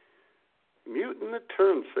 Muting the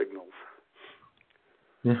turn signals.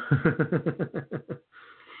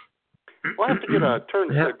 We'll have to get a turn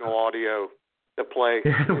signal audio to play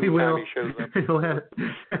we will. He shows up.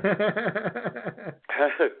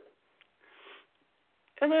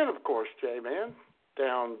 And then, of course, J-Man,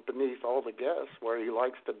 down beneath all the guests where he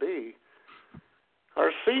likes to be,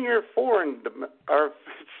 our senior foreign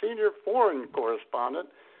correspondent,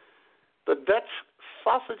 the Dutch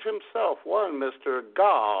sausage himself, one Mr.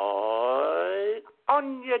 Guy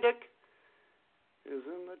Onyedik, is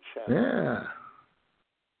in the chat room. Yeah.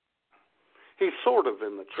 He's sort of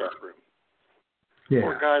in the chat room. Yeah.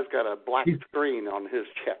 Poor guy's got a black screen on his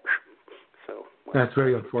chat room. So that's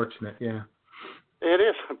very unfortunate, yeah. It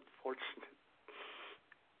is unfortunate.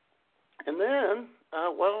 And then,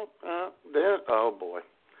 Oh boy.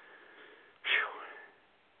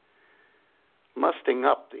 Whew. Musting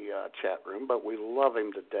up the chat room, but we love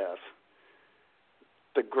him to death.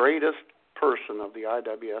 The greatest person of the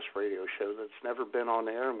IWS radio show that's never been on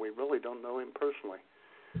air, and we really don't know him personally.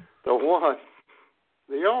 The one,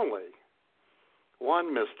 the only,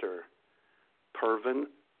 one Mr. Pervin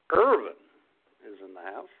Irvin is in the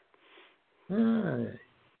house.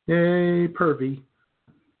 Yay, Pervy.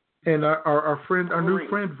 And our friend, our new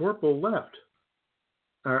friend Vorpal left.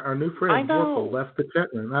 Our new friend Vorpal left the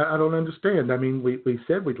chat room. I don't understand. I mean, we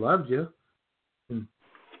said we loved you and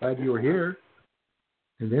glad you were here.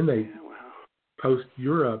 And then they post,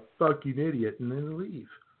 you're a fucking idiot, and then leave.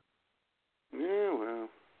 Yeah, well,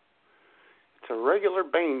 it's a regular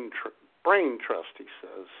brain trust, he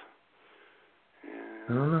says. Yeah,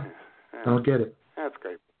 I don't know. I don't get it. That's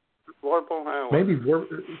great. Vorpal, maybe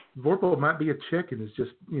Vorpal might be a chick and is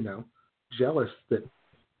just, jealous that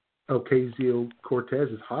Ocasio-Cortez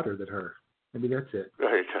is hotter than her. Maybe that's it.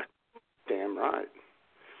 Right. Damn right.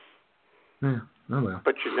 Yeah, oh well.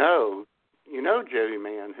 But Jody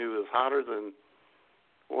Man, who is hotter than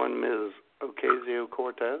one Ms.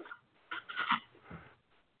 Ocasio-Cortez?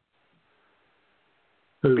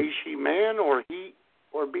 Who? Be she man or be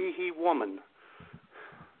he woman?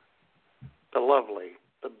 The lovely,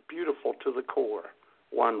 the beautiful to the core,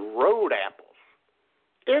 one Road Apples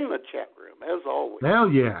in the chat room, as always. Hell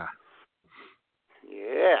yeah.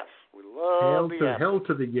 Yes, we love the apples. Hell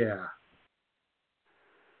to the yeah.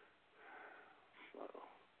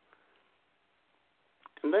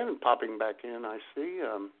 And then popping back in, I see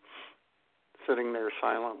sitting there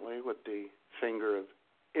silently with the finger of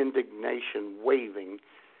indignation waving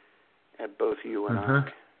at both you and I.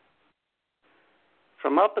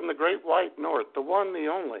 From up in the great white north, the one, the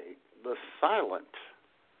only, the silent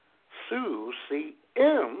Sue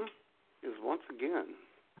C.M. is once again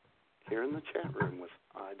here in the chat room with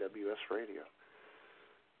IWS Radio.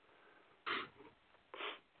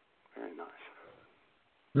 Very nice.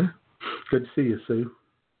 Yeah. Good to see you, Sue.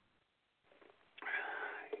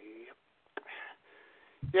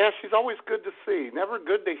 Yeah, she's always good to see. Never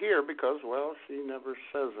good to hear because, well, she never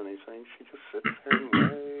says anything. She just sits there and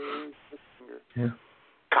waves her finger. Yeah.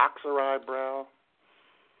 Cocks her eyebrow.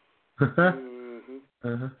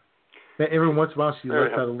 Every once in a while, she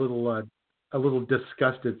lets out a little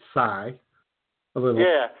disgusted sigh. A little.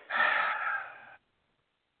 Yeah.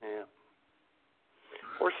 Yeah.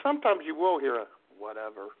 Or sometimes you will hear a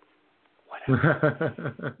whatever.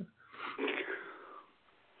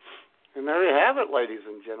 And there you have it, ladies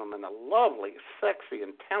and gentlemen. A lovely, sexy,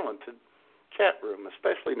 and talented chat room,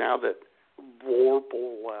 especially now that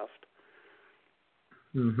Vorpal left.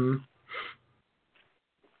 Mm-hmm.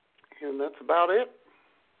 And that's about it.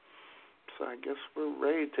 So I guess we're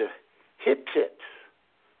ready to hit it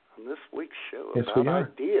on this week's show about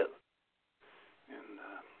ideas. And,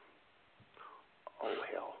 oh,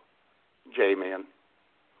 hell. J-Man.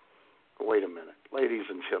 Wait a minute. Ladies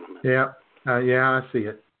and gentlemen. Yeah. Yeah, I see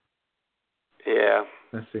it. Yeah.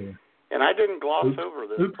 I see it. And I didn't gloss over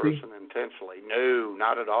this person intentionally. No,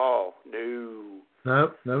 not at all. No.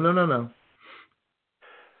 No.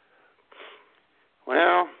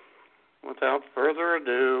 Well, without further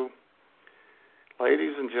ado,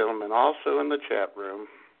 ladies and gentlemen, also in the chat room,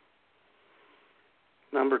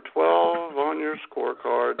 number 12 on your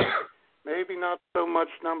scorecard, maybe not so much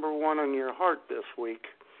number 1 on your heart this week,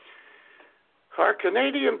 our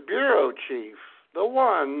Canadian Bureau Chief, the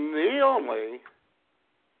one, the only,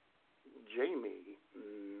 Jamie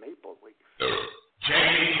Maple Leaf.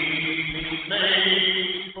 Jamie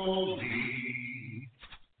Maple Leaf,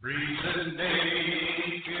 breathing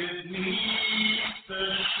naked neath the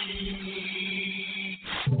sheets.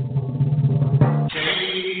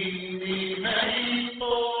 Jamie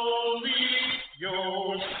Maple Leaf,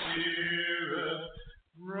 your syrup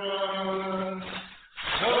runs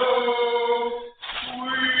so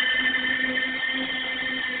sweet.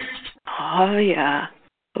 Oh, yeah.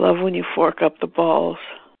 I love when you fork up the balls.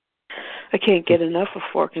 I can't get enough of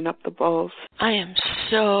forking up the balls. I am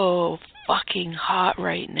so fucking hot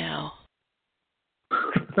right now.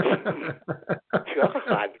 God.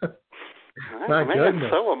 My goodness.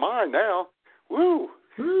 So am I now. Woo.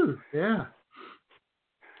 Yeah.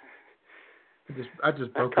 I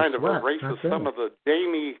just broke that kind a sweat. of erases some of the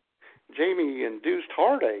Jamie-induced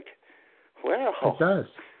heartache. Well. It does.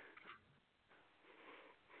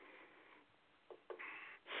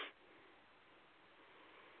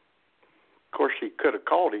 Of course, she could have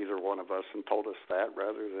called either one of us and told us that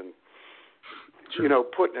rather than,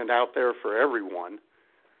 putting it out there for everyone.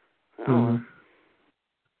 Mm-hmm.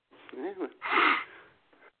 Anyway.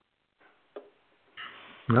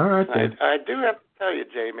 All right, then. I do have to tell you,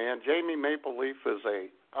 J-Man, Jamie Maple Leaf is a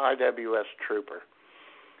IWS trooper.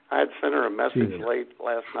 I had sent her a message late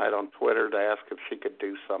last night on Twitter to ask if she could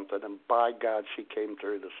do something, and by God, she came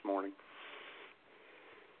through this morning.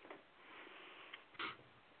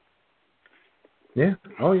 Yeah.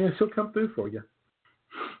 Oh, yeah, she'll come through for you.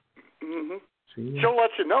 Mm-hmm. She'll let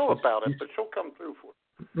you know about it, but she'll come through for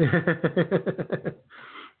you.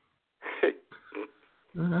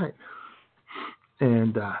 All right.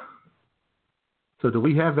 And so do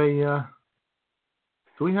we have an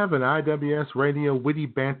IWS Radio witty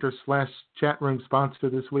banter / chat room sponsor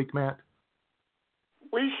this week, Matt?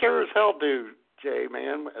 We sure as hell do,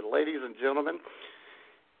 J-Man. And ladies and gentlemen,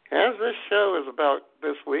 as this show is about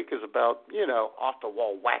this week is about,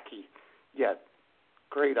 off-the-wall wacky yet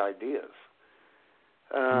great ideas.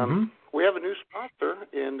 We have a new sponsor,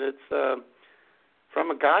 and it's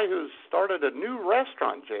from a guy who's started a new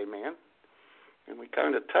restaurant, J-Man. And we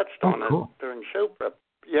kind of touched on it during show prep.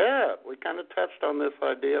 Yeah, we kind of touched on this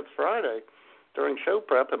idea Friday during show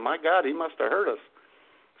prep, and my God, he must have heard us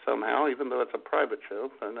somehow, even though it's a private show.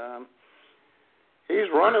 And he's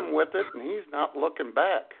running with it, and he's not looking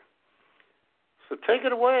back. So take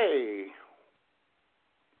it away,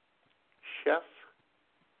 Chef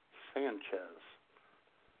Sanchez.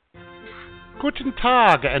 Guten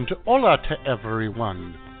Tag and hola to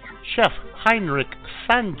everyone. Chef Heinrich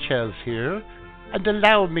Sanchez here, and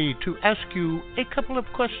allow me to ask you a couple of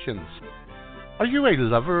questions. Are you a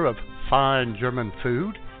lover of fine German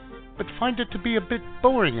food, but find it to be a bit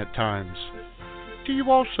boring at times? Do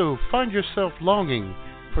you also find yourself longing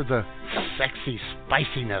for the sexy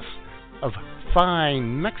spiciness of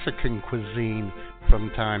fine Mexican cuisine from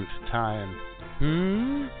time to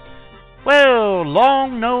time? Well,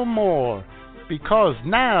 long no more, because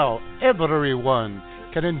now everyone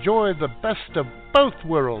can enjoy the best of both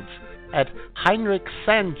worlds at Heinrich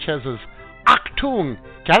Sanchez's Achtung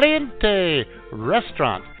Caliente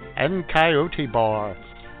restaurant and Coyote Bar,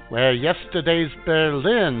 where yesterday's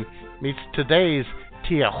Berlin meets today's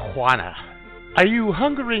Tijuana. Are you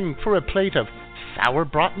hungering for a plate of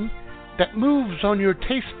sauerbraten that moves on your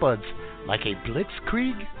taste buds like a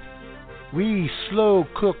blitzkrieg? We slow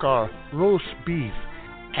cook our roast beef,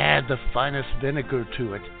 add the finest vinegar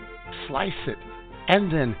to it, slice it,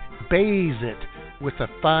 and then bathe it with a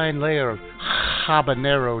fine layer of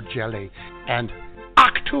habanero jelly, and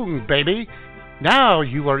Achtung, baby! Now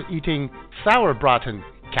you are eating sauerbraten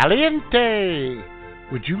caliente!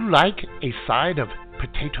 Would you like a side of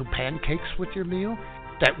potato pancakes with your meal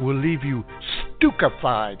that will leave you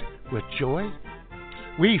stupefied with joy?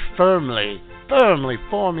 We firmly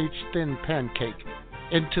form each thin pancake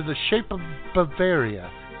into the shape of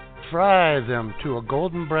Bavaria, fry them to a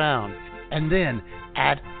golden brown, and then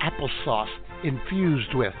add applesauce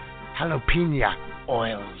infused with jalapeno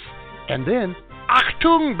oils. And then,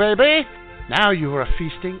 Achtung, baby! Now you are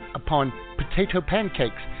feasting upon potato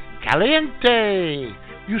pancakes caliente.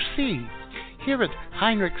 You see, here at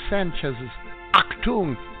Heinrich Sanchez's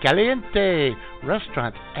Achtung Caliente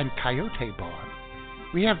restaurant and Coyote Bar,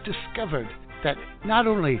 we have discovered that not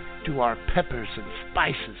only do our peppers and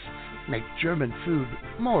spices make German food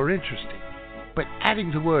more interesting, but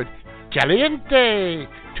adding the word caliente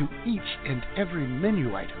to each and every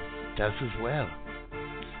menu item does as well.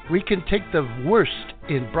 We can take the worst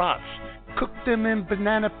in broths, cook them in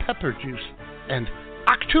banana pepper juice, and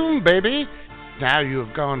Achtung, baby! Now you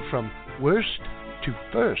have gone from worst to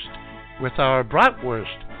first with our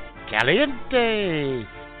bratwurst caliente.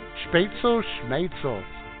 Spätzle schmätzle.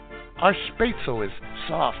 Our spätzle is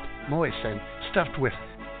soft, moist, and stuffed with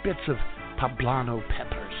bits of poblano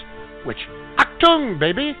peppers, which, Achtung,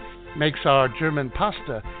 baby, makes our German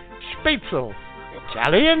pasta spätzle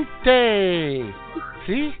caliente.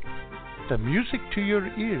 See? The music to your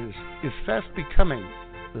ears is fast becoming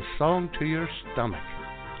the song to your stomach.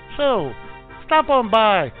 So, stop on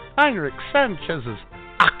by Heinrich Sanchez's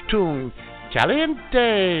Achtung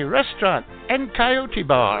Caliente restaurant and Coyote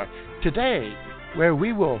Bar today, where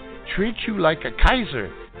we will treat you like a Kaiser,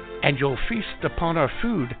 and you'll feast upon our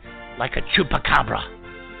food like a chupacabra.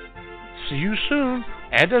 See you soon,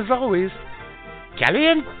 and as always,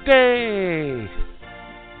 caliente!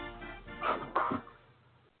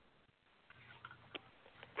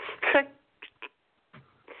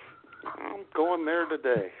 I'm going there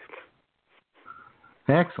today.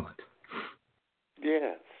 Excellent.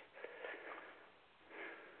 Yes.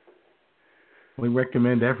 We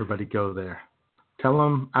recommend everybody go there. Tell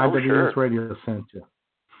them IWS Radio sent you.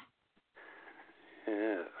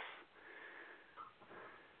 Yes.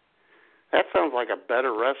 That sounds like a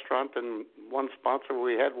better restaurant than one sponsor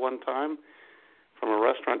we had one time from a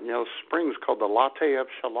restaurant in Yellow Springs called the Latte of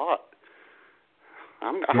Shallot.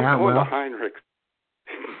 I'm yeah, going well, to Heinrich.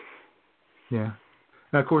 Yeah.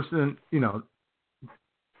 Now, of course, then,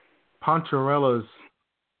 Poncharella's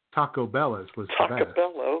Taco Bella's was the best. Taco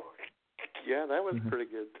Bello. Yeah, that was pretty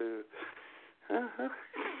good, too. Uh-huh.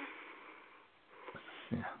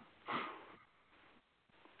 Yeah.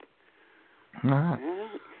 All right.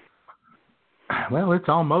 Well, it's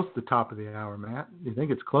almost the top of the hour, Matt. Do you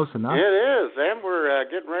think it's close enough? It is, and we're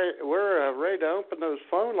getting ready. We're ready to open those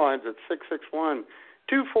phone lines at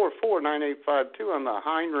 661-244-9852 on the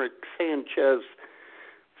Heinrich Sanchez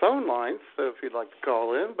phone lines. So if you'd like to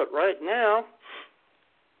call in, but right now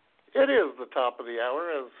it is the top of the hour,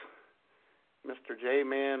 as Mr.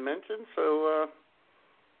 J-Man mentioned. So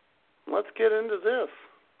let's get into this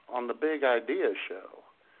on the Big Idea Show.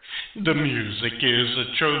 The music is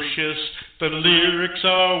atrocious, the lyrics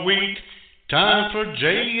are weak. Time for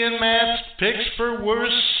Jay and Matt's picks for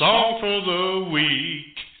worst song for the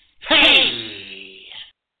week. Hey!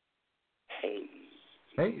 Hey.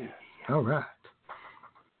 Hey. All right.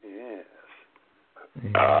 Yes.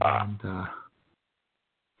 And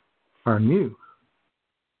our new.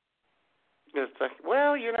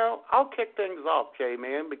 Well, I'll kick things off,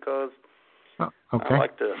 J-Man, because okay. I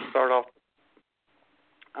like to start off.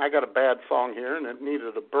 I got a bad song here, and it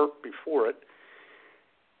needed a burp before it.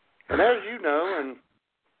 And as you know, and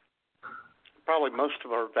probably most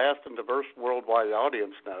of our vast and diverse worldwide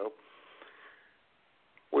audience know,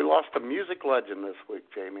 we lost a music legend this week,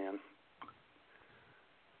 J-Man.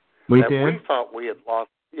 We that did? We thought we had lost.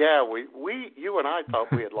 Yeah, you and I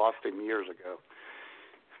thought we had lost him years ago.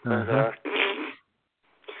 But,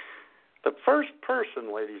 the first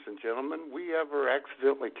person, ladies and gentlemen, we ever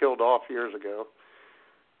accidentally killed off years ago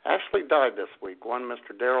actually died this week. One,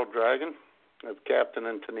 Mr. Daryl Dragon of Captain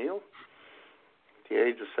and Tennille, at the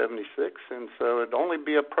age of 76, and so it'd only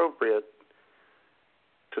be appropriate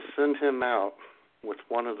to send him out with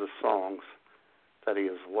one of the songs that he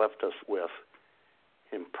has left us with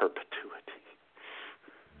in perpetuity.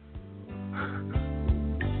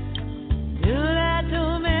 Do that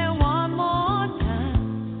to me one more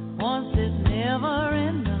time. Once is never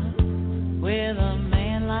enough with a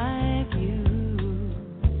man like you.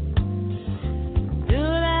 Do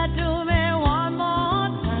that to me one more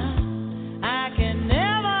time. I can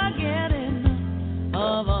never get enough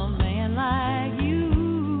of a man like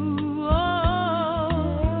you.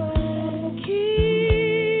 Oh,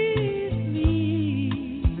 kiss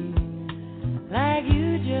me like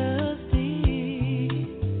you just did.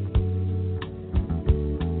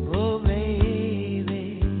 Oh,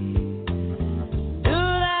 baby, do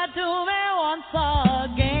that to me once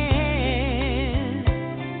again.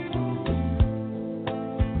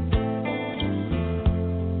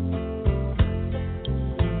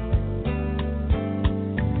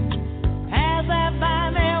 Pass that by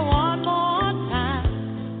me one more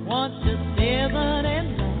time. Once just isn't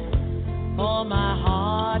enough for my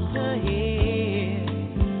heart to hear.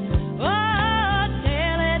 Oh,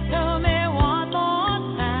 tell it to me one more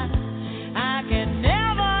time. I can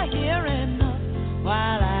never hear enough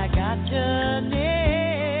while I got you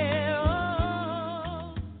near.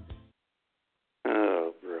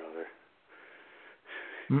 Oh, brother.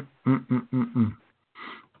 Mm-mm-mm-mm-mm.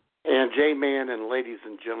 And J-Man and ladies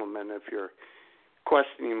and gentlemen, if you're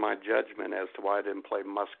questioning my judgment as to why I didn't play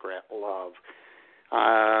Muskrat Love,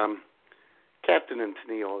 Captain and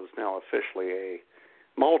Tennille is now officially a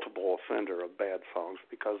multiple offender of bad songs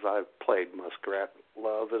because I've played Muskrat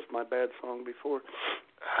Love as my bad song before.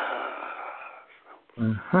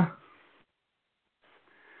 Uh-huh.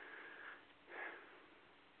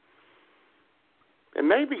 And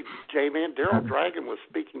maybe, J-Man, Daryl Dragon was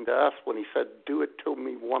speaking to us when he said, do it to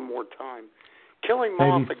me one more time. Kill him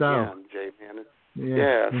off Maybe so. again, J-Man.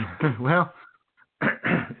 Yeah. Yes. Well, I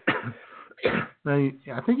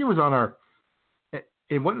think it was on our.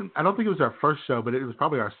 It wasn't. I don't think it was our first show, but it was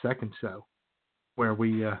probably our second show where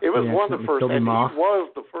we. It was we one of the first, killed and him he off.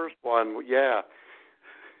 was the first one. Yeah.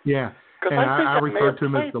 Yeah, and I referred to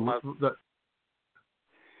him as the.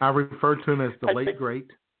 I referred to him as the late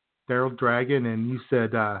great Daryl Dragon, and you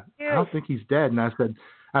said, "I don't think he's dead." And I said,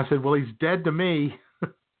 "Well, he's dead to me."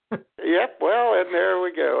 Yep. Well, and there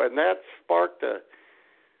we go, and that sparked a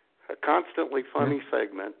constantly funny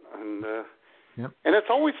segment, and and it's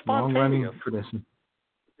always spontaneous. Long-running tradition.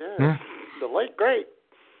 Yeah. The late great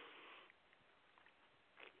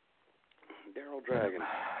Daryl Dragon.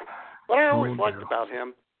 What I always liked about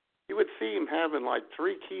him, you would see him having like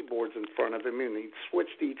 3 keyboards in front of him, and he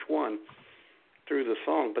switched each one through the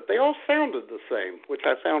song, but they all sounded the same, which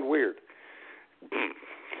I found weird.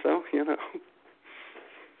 So,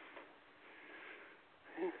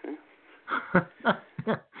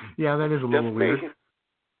 Yeah, that is a little weird. I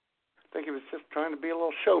think he was just trying to be a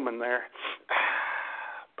little showman there.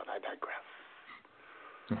 But I digress.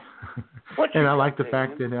 And I like the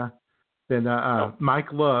fact that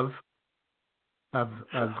Mike Love of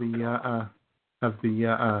the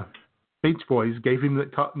Beach Boys gave him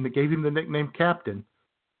the nickname Captain,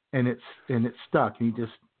 and it stuck. And he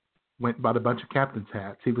just went and bought a bunch of captain's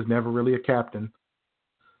hats. He was never really a captain.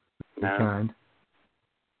 No. Kind.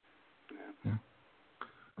 Yeah.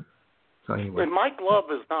 So anyway. And Mike Love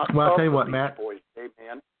is not well, I'll of tell you the what, Beach Matt. Boys,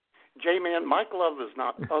 J-Man. J-Man, Mike Love is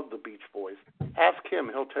not of the Beach Boys. Ask him,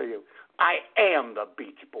 he'll tell you, I am the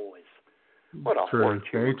Beach Boys. What a true,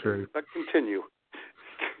 very true. But continue.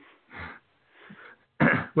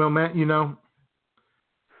 Well, Matt, the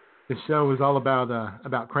show is all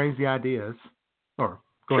about crazy ideas, or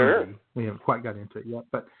going sure. to be. We haven't quite got into it yet,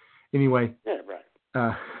 but anyway. Yeah,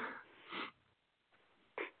 right.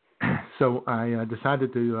 So I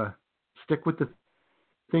decided to stick with the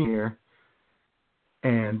thing here,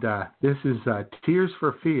 and this is Tears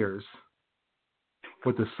for Fears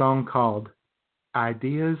with a song called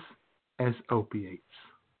Ideas as Opiates.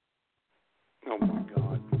 Oh, my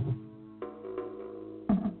God.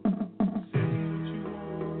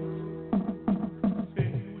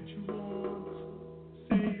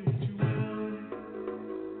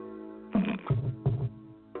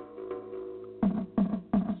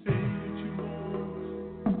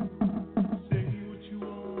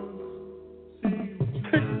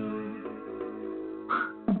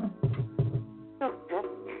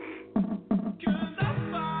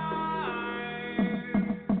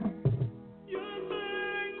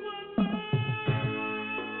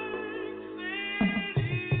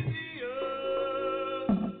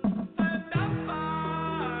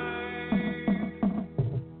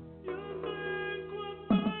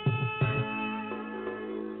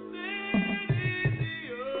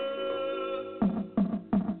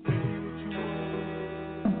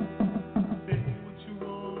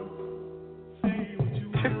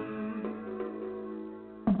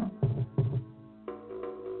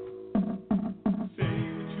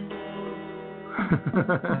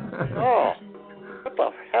 Oh, what the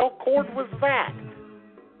hell chord was that?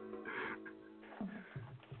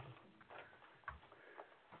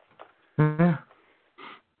 Yeah.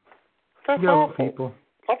 That's Go, awful. people.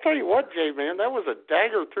 I'll tell you what, J-Man, that was a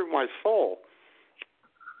dagger through my soul.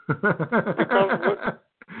 Because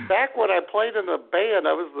back when I played in the band,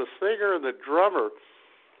 I was the singer and the drummer.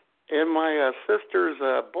 And my sister's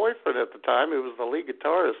boyfriend at the time, who was the lead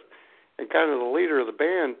guitarist and kind of the leader of the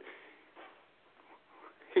band,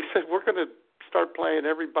 he said, we're going to start playing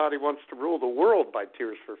Everybody Wants to Rule the World by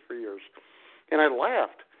Tears for Fears. And I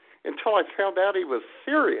laughed until I found out he was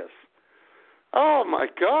serious. Oh, my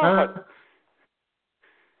God.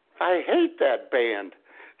 I hate that band.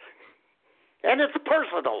 And it's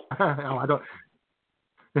personal. No, I don't.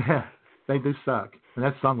 Yeah, they do suck. And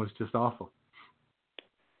that song was just awful.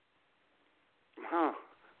 Huh.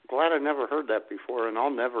 Glad I never heard that before, and I'll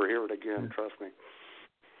never hear it again, trust me.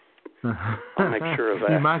 I'll make sure of that.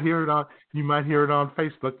 You might hear it on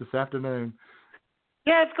Facebook this afternoon.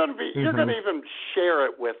 Yeah, it's going to be. You're going to even share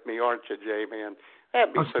it with me, aren't you, J-Man?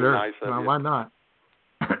 That'd be so sure. nice of you. Why not?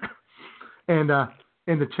 And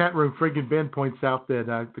in the chat room, Friggin' Ben points out that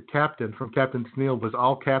the captain from Captain Sneal was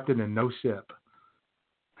all captain and no ship.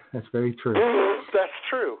 That's very true. That's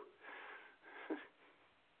true.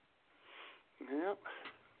 Yep.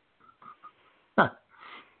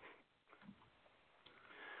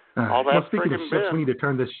 All that speaking of friggin' ships, Ben. we need to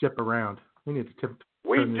turn this ship around. We need to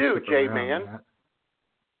We turn this do, ship J-Man. around,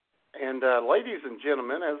 And ladies and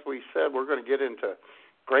gentlemen, as we said, we're going to get into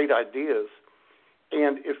great ideas.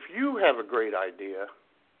 And if you have a great idea,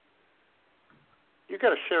 you got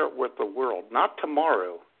to share it with the world. Not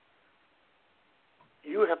tomorrow.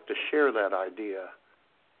 You have to share that idea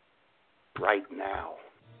right now.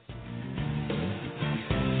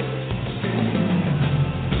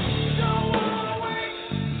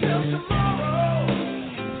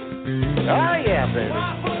 Oh, yeah, baby.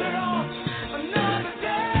 Hey!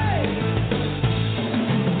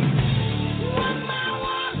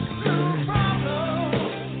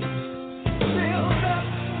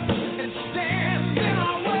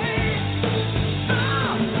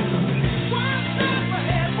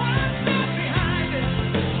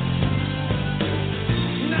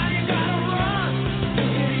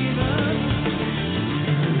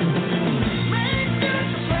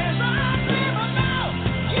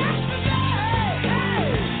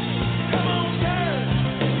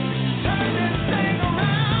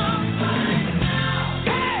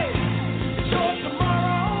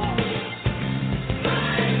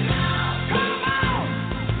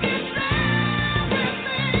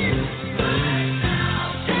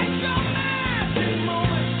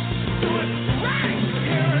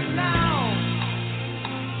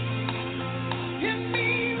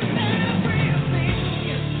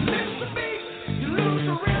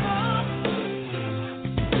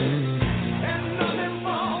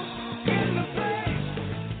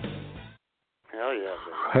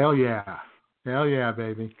 Hell yeah. Hell yeah,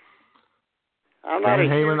 baby. I'm not Van a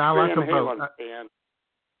Halen, huge I like Van them both. Halen fan,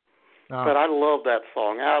 but I love that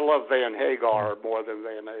song. I love Van Hagar more than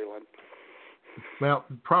Van Halen. Well,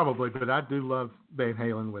 probably, but I do love Van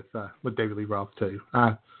Halen with David Lee Roth too.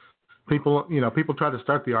 People try to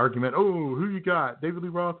start the argument. Oh, who you got, David Lee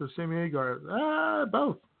Roth or Sammy Hagar?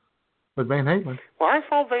 Both. But Van Halen. Well, I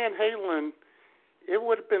saw Van Halen. It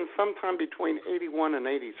would have been sometime between 81 and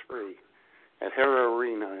 83 at Hara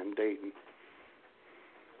Arena in Dayton.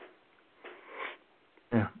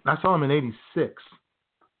 Yeah, I saw him in '86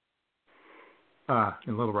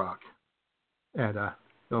 in Little Rock at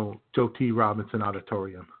Joe T. Robinson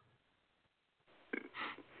Auditorium.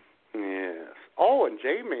 Yes. Oh, and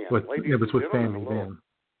J-Man. It was with family then.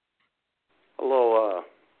 A little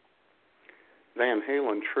Van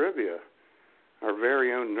Halen trivia. Our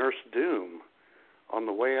very own Nurse Doom, on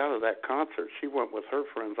the way out of that concert, she went with her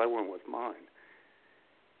friends, I went with mine.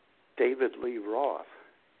 David Lee Roth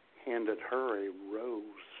handed her a rose.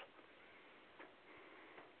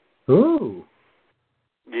 Ooh.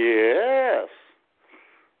 Yes.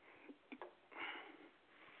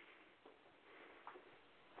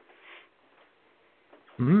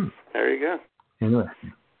 There you go. Anyway.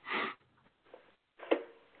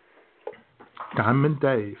 Diamond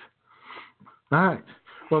Dave. All right.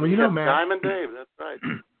 Well, you know, Matt. Diamond Dave, that's right.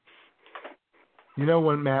 You know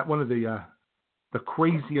what, Matt? One of the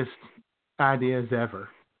craziest ideas ever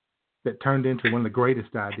that turned into one of the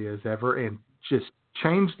greatest ideas ever and just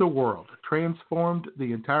changed the world, transformed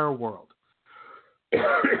the entire world,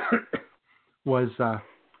 was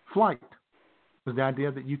flight. Was the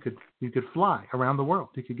idea that you could fly around the world.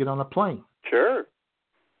 You could get on a plane. Sure.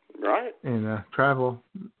 Right. And travel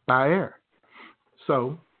by air.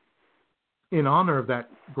 So, in honor of that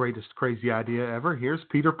greatest crazy idea ever, here's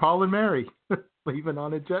Peter, Paul, and Mary leaving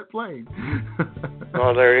on a jet plane.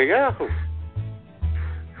 Well, there you go.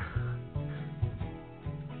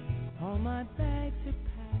 All my bags are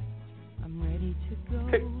packed, I'm ready to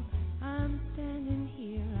go. I'm standing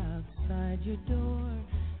here outside your door.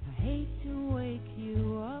 I hate to wake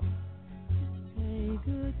you up to say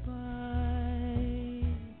goodbye,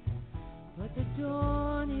 but the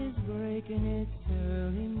dawn is breaking, it's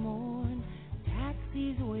early morn.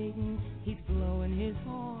 Taxi's waiting, he's blowing his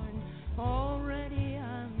horn. Already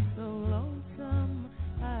I'm so lonesome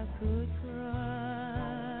I could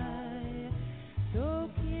cry. So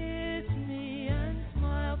kiss me and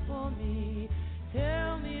smile for me.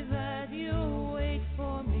 Tell me that you'll wait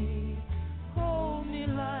for me. Hold me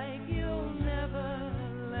like you'll never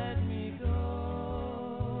let me go.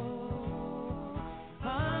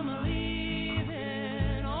 I'm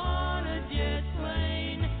leaving on a jet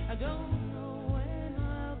plane. I don't know when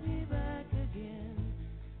I'll be back again.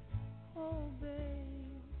 Oh,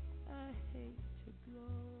 babe, I hate to go.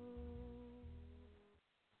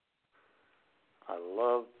 I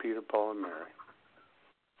love Peter, Paul, and Mary.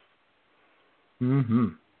 Mm-hmm.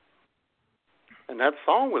 And that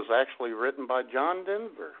song was actually written by John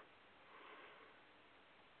Denver.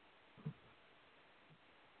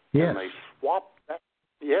 Yes. And they swapped that.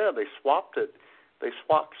 Yeah, they swapped it. They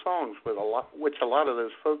swapped songs with which a lot of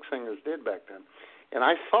those folk singers did back then. And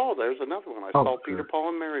I saw, there's another one. I saw Peter, Paul,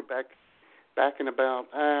 and Mary back in about,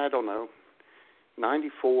 I don't know,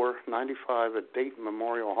 94, 95 at Dayton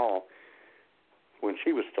Memorial Hall when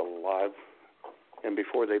she was still alive and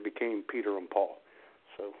before they became Peter and Paul.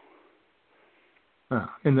 So. I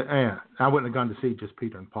wouldn't have gone to see just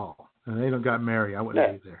Peter and Paul. And they don't got Mary. I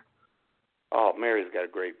wouldn't be there. Oh, Mary's got a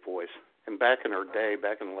great voice. And back in her day,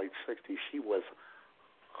 back in the late 60s, she was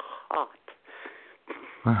hot.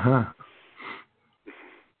 Uh-huh.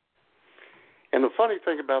 And the funny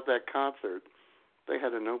thing about that concert, they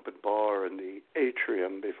had an open bar in the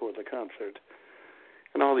atrium before the concert.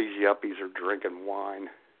 And all these yuppies are drinking wine.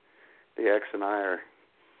 The ex and I are,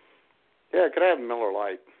 yeah, could I have Miller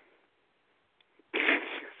Lite?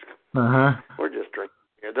 Uh-huh. We're just drinking.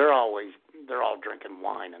 Yeah, they're all drinking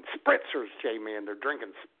wine and spritzers, J-Man. They're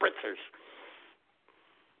drinking spritzers.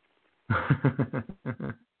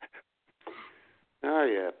 Oh,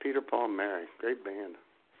 yeah, Peter, Paul, and Mary. Great band.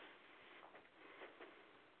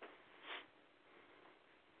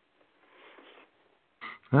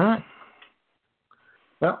 All right.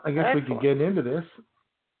 Well, I guess we can get into this.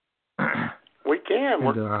 We can.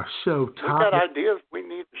 Into our show topic. We've got ideas we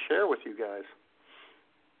need to share with you guys.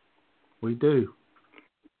 We do.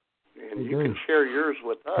 And you can share yours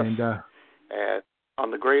with us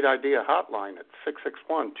on the Great Idea Hotline at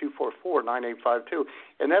 661-244-9852.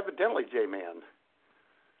 And evidently, J-Man,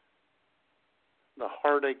 the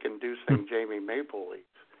heartache-inducing Jamie Maple Leaf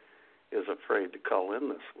is afraid to call in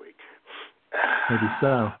this week. Maybe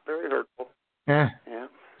so. Very hurtful. Yeah.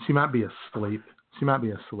 She might be asleep. Yeah,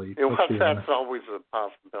 well, that's always a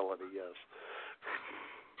possibility, yes.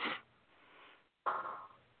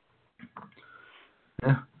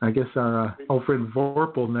 Yeah, I guess our old friend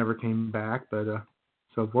Vorpal never came back, but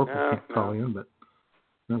so Vorpal can't call him, but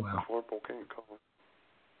oh well. Vorpal can't call him.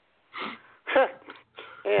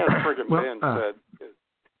 And Ben said,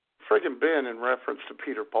 friggin' Ben in reference to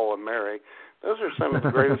Peter, Paul, and Mary, those are some of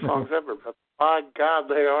the greatest songs ever, but by God,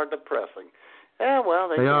 they are depressing. Yeah, well,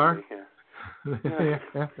 they are. Be, yeah.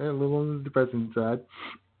 Yeah, they're a little on the depressing side.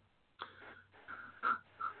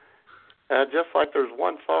 Just like there's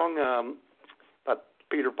one song by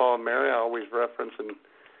Peter, Paul, and Mary I always reference in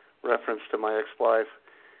reference to my ex-wife.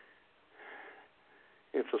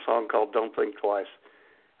 It's a song called Don't Think Twice.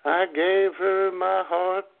 I gave her my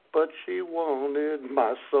heart, but she wanted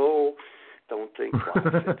my soul. Don't think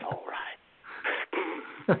twice, it's all right.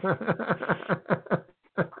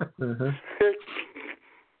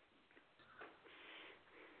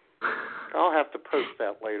 I'll have to post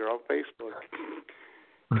that later on Facebook.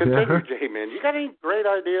 Continue, J-Man. You got any great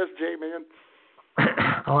ideas, J-Man?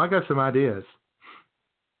 Oh, I got some ideas.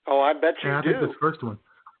 Oh, I bet you do.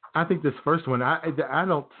 I think this first one, I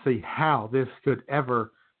don't see how this could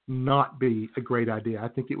ever not be a great idea. I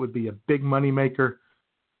think it would be a big money maker.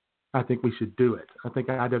 I think we should do it. I think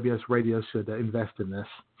IWS Radio should invest in this.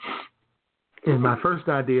 And my first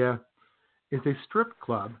idea is a strip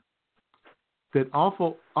club that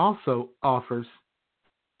also offers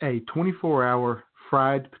a 24-hour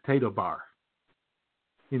fried potato bar.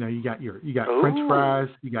 You know, you got French fries,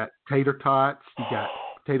 you got tater tots, you got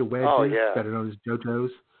potato wedges, better known as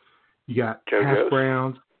JoJo's. You got hash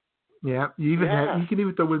browns. Yeah, you can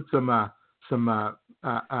even throw in some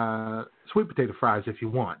sweet potato fries if you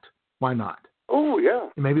want. Why not? Oh yeah,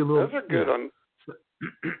 and maybe a little. Those are good on.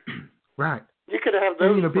 Right. You could have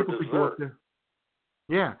those. And, for people dessert. could go up there.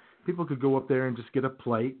 Yeah, people could go up there and just get a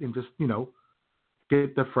plate and just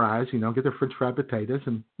get the fries. Get their French fried potatoes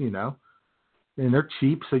and and they're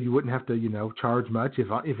cheap, so you wouldn't have to charge much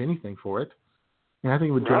if anything for it. And I think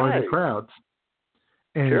it would draw in the crowds.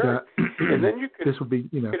 And, sure. And then you could. This would be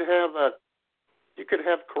You could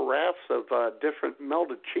have carafes of different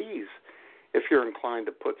melted cheese if you're inclined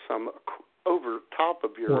to put some over top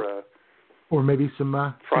of your. Or maybe some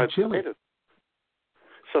fried chili. Potatoes.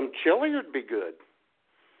 Some chili would be good.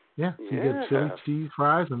 Yeah, so you get chili, cheese,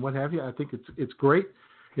 fries, and what have you. I think it's great.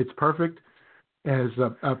 It's perfect as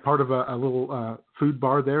a part of a little food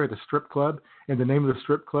bar there at a strip club. And the name of the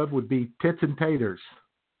strip club would be Tits and Taters.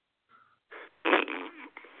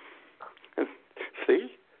 See?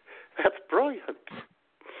 That's brilliant.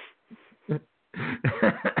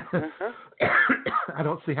 I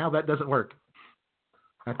don't see how that doesn't work.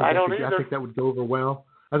 I don't either. I think that would go over well.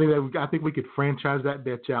 I think we could franchise that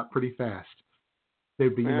bitch out pretty fast.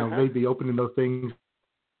 They'd be they'd be opening those things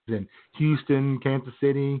in Houston, Kansas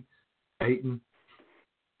City, Dayton,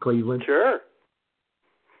 Cleveland. Sure.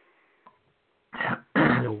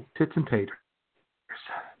 Tits and Taters.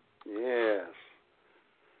 Yes.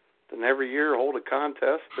 Then every year hold a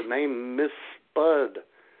contest to name Miss Spud.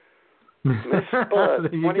 Miss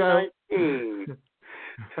Spud 2019.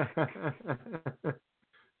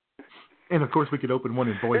 And of course, we could open one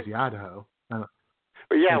in Boise, Idaho.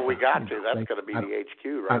 But yeah, we got to. That's going to be the HQ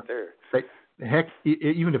right there. Heck,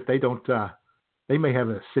 even if they don't, they may have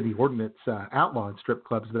a city ordinance outlawing strip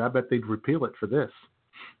clubs, but I bet they'd repeal it for this.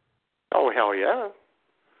 Oh hell yeah!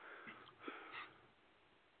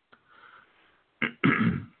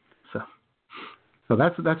 So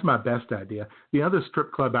that's my best idea. The other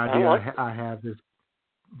strip club idea I have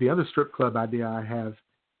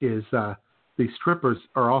is the strippers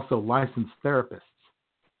are also licensed therapists.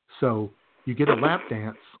 So you get a lap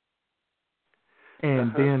dance,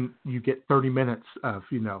 and then you get 30 minutes of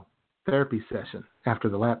therapy session after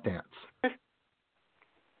the lap dance,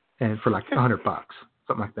 and for like $100,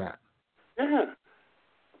 something like that. Yeah.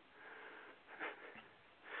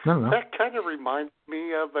 That kind of reminds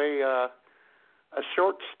me of a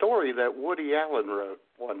short story that Woody Allen wrote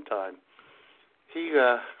one time. He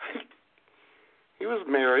was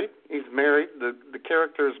married. He's married. The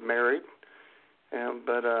character is married,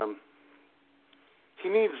 but he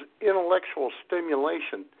needs intellectual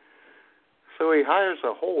stimulation. So he hires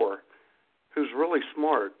a whore who's really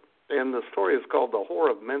smart, and the story is called The Whore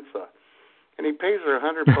of Mensa. And he pays her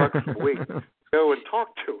 $100 a week to go and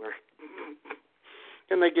talk to her.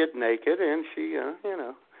 And they get naked, and she,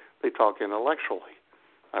 they talk intellectually.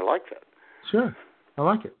 I like that. Sure. I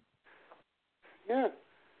like it. Yeah.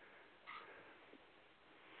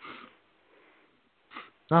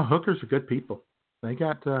 No, hookers are good people. They've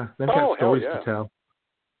got stories to tell.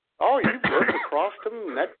 Oh, you've worked across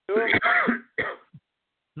them, met to them?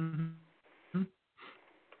 Mm-hmm.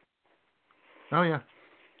 Oh, yeah.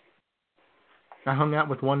 I hung out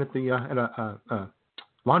with one at the at a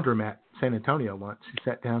laundromat in San Antonio once. She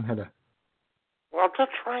sat down, Well,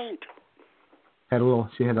 that's right.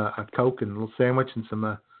 She had a Coke and a little sandwich and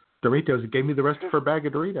some Doritos, and gave me the rest of her bag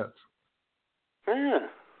of Doritos. Yeah.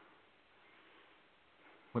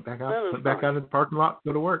 Went back out in the parking lot to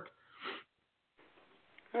go to work.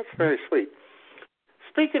 That's very sweet.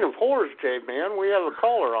 Speaking of whores, J-Man, we have a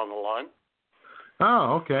caller on the line.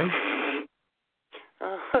 Oh, okay.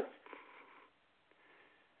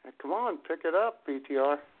 Come on, pick it up,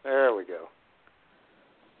 BTR. There we go.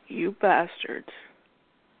 You bastards.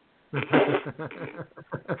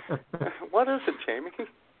 What is it, Jamie?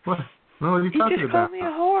 What are you talking about? You just called me a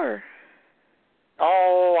whore.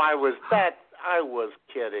 Oh, I was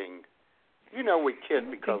kidding. You know we kid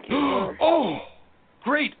because we are. Oh,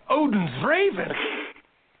 great Odin's raven.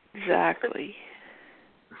 Exactly.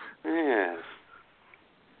 Yes.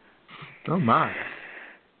 Oh, my.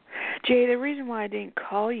 Jay, the reason why I didn't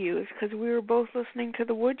call you is because we were both listening to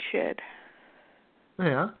the Woodshed.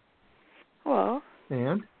 Yeah. Well.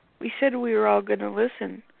 And? We said we were all going to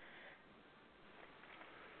listen.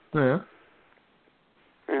 Yeah.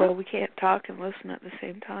 Well, we can't talk and listen at the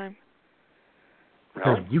same time.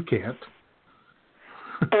 Oh, you can't.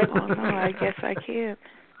 Oh, no, I guess I can't.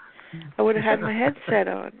 I would have had my headset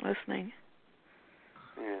on listening.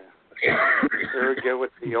 Yeah. There we go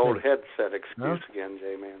with the old headset excuse again,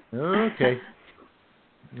 J-Man. Okay.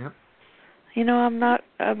 Yep. You know, I'm not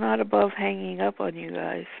above hanging up on you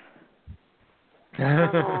guys.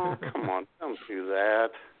 Oh, come on, don't do that.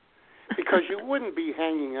 Because you wouldn't be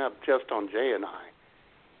hanging up just on Jay and I.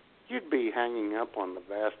 You'd be hanging up on the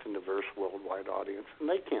vast and diverse worldwide audience, and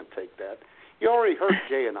they can't take that. You already hurt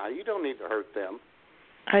Jay and I. You don't need to hurt them.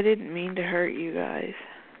 I didn't mean to hurt you guys.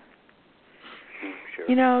 Sure.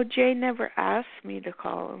 You know, Jay never asked me to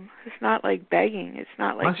call him. It's not like begging. It's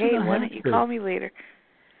not like, hey, why don't you call me later?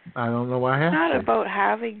 I don't know why I have to. It's not to. about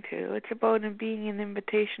having to. It's about him being an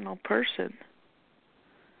invitational person.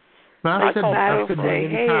 Well, like I've said say,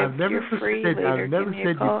 hey, I've if never you're free later, I've never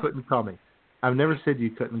said you couldn't call me. I've never said you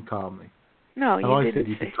couldn't call me. No, I've you always didn't said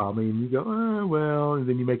you say. could call me, and you go, oh, well, and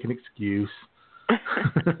then you make an excuse.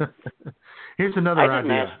 Here's another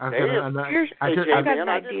idea. I got an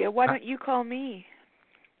idea. Why don't you call me?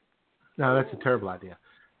 No, that's a terrible idea.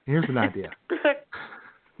 Here's an idea.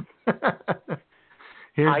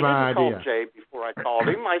 Here's my idea. I didn't call Jay before I called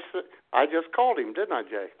him. I just called him, didn't I,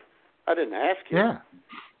 Jay? I didn't ask him. Yeah.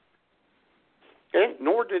 And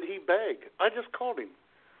nor did he beg. I just called him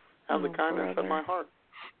out of the kindness of my heart.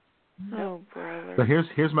 Oh, brother. So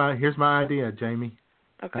here's my idea, Jamie.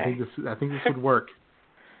 Okay. I think this would work.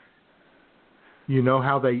 You know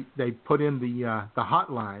how they put in the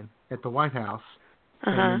hotline at the White House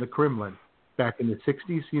and in the Kremlin back in the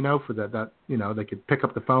 60s, you know, for that you know, they could pick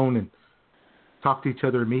up the phone and talk to each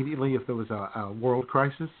other immediately if there was a world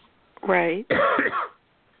crisis. Right.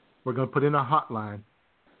 We're going to put in a hotline.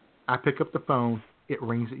 I pick up the phone. It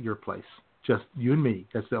rings at your place. Just you and me.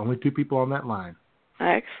 That's the only two people on that line.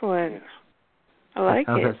 Excellent. I like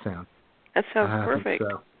How's it. How's that sound? That sounds perfect.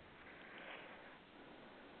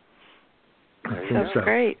 Sounds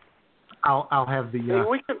great. I'll have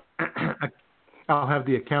the I'll have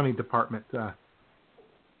the accounting department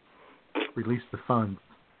release the funds.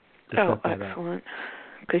 Oh, excellent.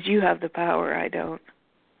 Because you have the power, I don't.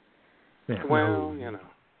 Yeah, well, you know.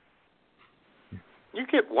 You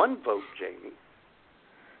get one vote, Jamie.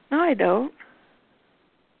 No, I don't.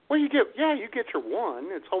 Well, you get your one.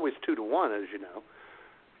 It's always 2-1, as you know.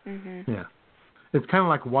 Mhm. Yeah, it's kind of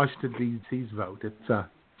like Washington D.C.'s vote. It's a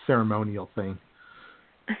ceremonial thing.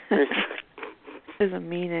 Doesn't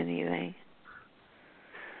mean anything.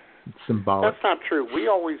 It's symbolic. That's not true. We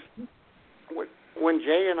always, when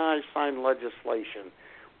Jay and I sign legislation,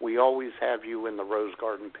 we always have you in the Rose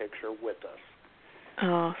Garden picture with us.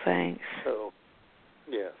 Oh, thanks. So,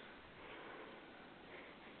 yes.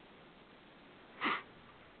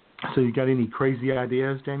 So you got any crazy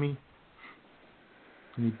ideas, Jamie?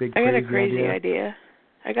 Any big I got crazy a crazy idea? idea.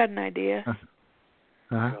 I got an idea.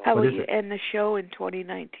 How what about is you it? end the show in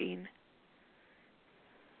 2019?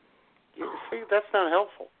 You see, that's not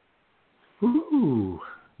helpful. Ooh,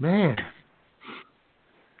 man.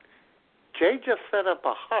 Jay just set up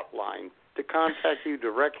a hotline to contact you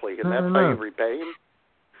directly, and that's how you repay him?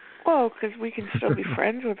 Well, because we can still be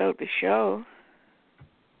friends without the show.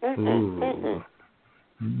 Ooh.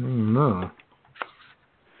 No.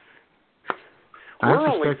 We're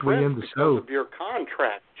I only suspect we friends end the because show. of your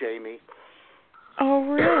contract, Jamie. Oh,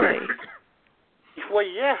 really? Well,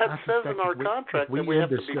 yeah, it says in our contract that we have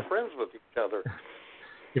to be friends with each other.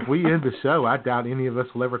 If we end the show, I doubt any of us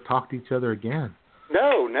will ever talk to each other again.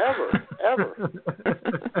 No, never, ever.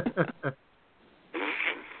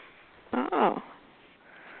 Oh,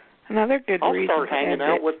 another good reason I'll start to hanging end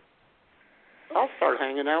out it. with. I'll start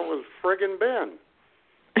hanging out with friggin' Ben.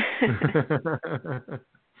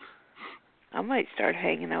 I might start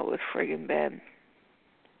hanging out with friggin' Ben.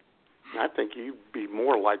 I think you'd be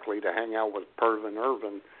more likely to hang out with Pervin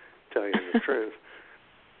Irvin, to tell you the truth.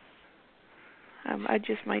 I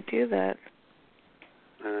just might do that.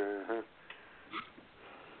 Uh-huh.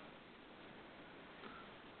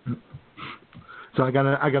 So I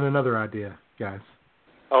got another idea, guys.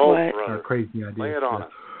 Oh, what? brother. Or a crazy idea. Lay it on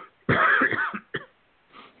us.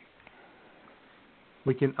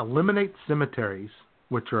 We can eliminate cemeteries,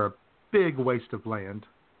 which are a big waste of land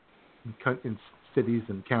in cities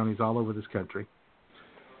and counties all over this country.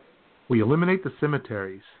 We eliminate the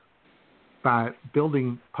cemeteries by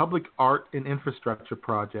building public art and infrastructure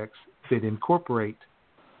projects that incorporate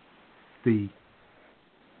the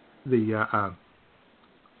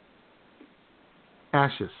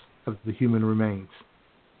ashes of the human remains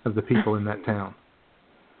of the people in that town.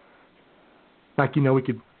 Like, we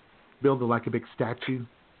could build a big statue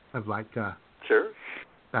of sure.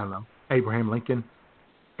 I don't know, Abraham Lincoln,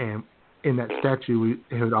 and in that statue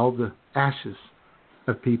we had all the ashes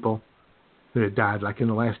of people that had died in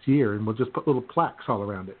the last year, and we'll just put little plaques all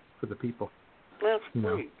around it for the people. That's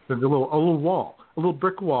sweet. There's a little wall, a little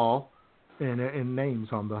brick wall, and names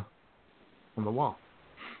on the wall.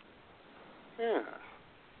 Yeah.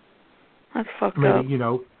 That's fucked Maybe,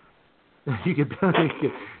 up. you could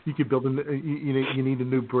build you need a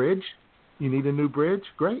new bridge. You need a new bridge.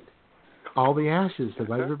 Great. All the ashes of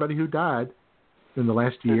everybody who died in the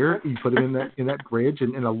last year, you put them in that bridge,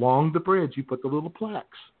 and along the bridge you put the little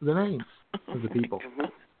plaques, the names of the people. Mm-hmm.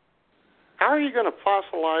 How are you going to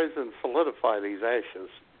fossilize and solidify these ashes,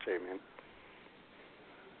 J-Man?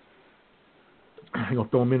 I'm going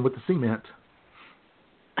to throw them in with the cement.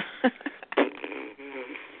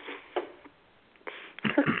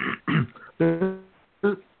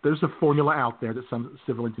 There's a formula out there that some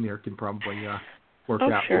civil engineer can probably work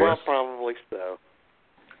out. Sure. Well, probably so.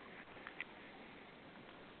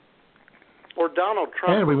 Or Donald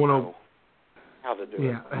Trump. And we want know how to do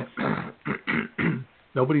it.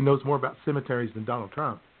 Nobody knows more about cemeteries than Donald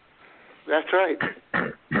Trump. That's right.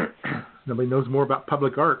 Nobody knows more about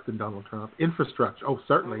public art than Donald Trump. Infrastructure. Oh,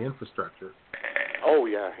 certainly infrastructure. Oh,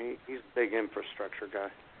 yeah. He's a big infrastructure guy.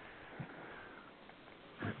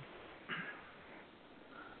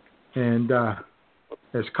 And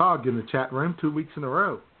there's Cog in the chat room 2 weeks in a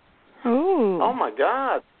row. Ooh. Oh, my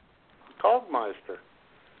God. Cogmeister.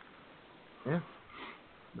 Yeah.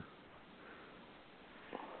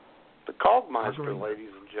 The Cogmeister,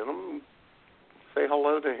 ladies and gentlemen. Say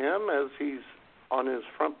hello to him as he's on his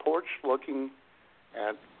front porch looking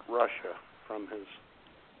at Russia from his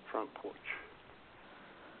front porch.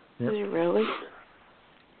 Yep. Is he really?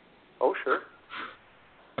 Oh, sure.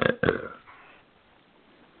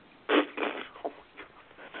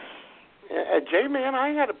 J-Man, I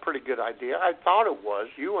had a pretty good idea. I thought it was.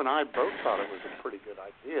 You and I both thought it was a pretty good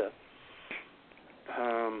idea.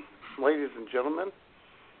 Ladies and gentlemen,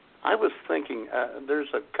 I was thinking there's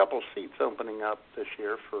a couple seats opening up this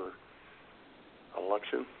year for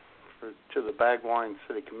election to the Bagwine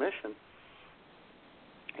City Commission.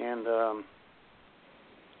 And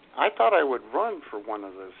I thought I would run for one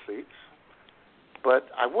of those seats, but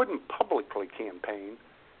I wouldn't publicly campaign.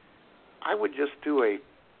 I would just do a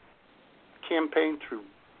campaign through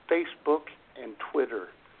Facebook and Twitter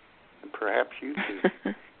and perhaps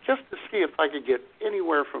YouTube, just to see if I could get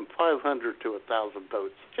anywhere from 500 to 1,000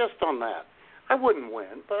 votes, just on that. I wouldn't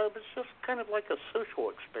win, but it was just kind of like a social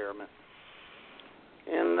experiment.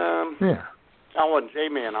 And oh, and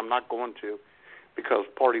J-Man, I'm not going to, because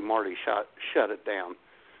Party Marty shut it down.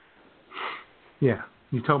 Yeah,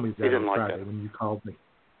 you told me that on like Friday that. when you called me.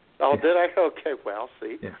 Oh, did I? Okay, well,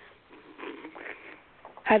 see. Yeah.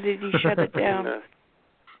 How did he shut it down?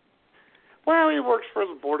 Well, he works for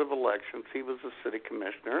the Board of Elections. He was a city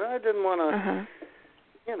commissioner. I didn't want to,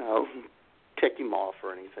 tick him off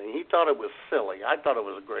or anything. He thought it was silly. I thought it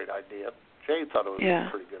was a great idea. Jay thought it was a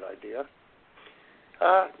pretty good idea.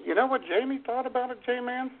 You know what Jamie thought about it,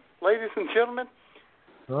 J-Man? Ladies and gentlemen?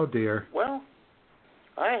 Oh, dear. Well,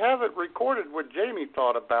 I have it recorded what Jamie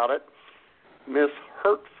thought about it. Miss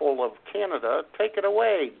Hurtful of Canada, take it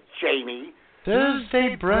away, Jamie.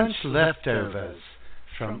 Thursday brunch leftovers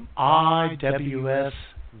from IWS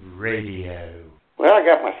Radio. Well, I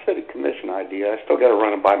got my city commission idea. I still got to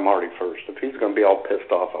run it by Marty first. If he's going to be all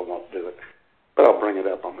pissed off, I won't do it. But I'll bring it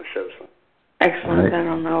up on the show soon. Excellent. I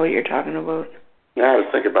don't know what you're talking about. Yeah, I was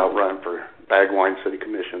thinking about running for Bagwine City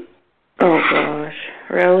Commission. Oh, gosh.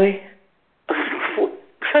 Really?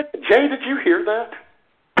 Jay, did you hear that?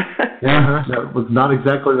 Yeah, that was not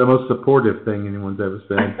exactly the most supportive thing anyone's ever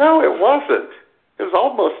said. No, it wasn't. It was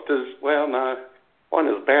almost as, well, not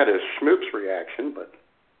as bad as Schmoop's reaction, but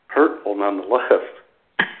hurtful nonetheless.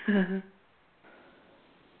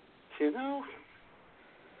 You know?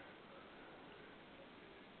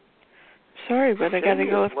 Sorry, but I got to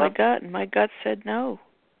go with my gut, and my gut said no.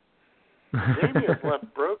 Jamie has left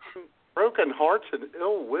broken hearts and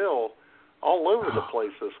ill will all over the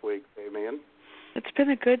place this week, hey, man. It's been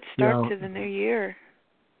a good start to the new year.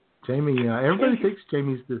 Jamie, everybody thinks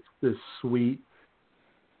Jamie's this sweet,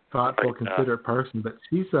 thoughtful, considerate person, but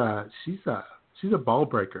she's a ball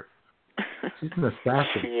breaker. She's an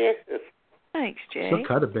assassin. Yes. Thanks, Jay. She'll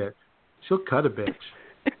cut a bitch.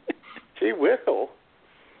 She will.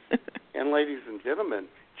 And ladies and gentlemen,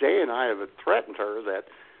 Jay and I have threatened her that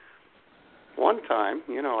one time,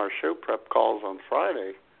 our show prep calls on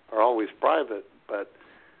Friday are always private, but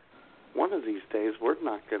one of these days we're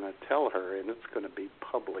not going to tell her, and it's going to be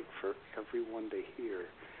public for everyone to hear.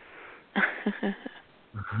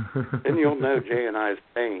 Then you'll know Jay and I's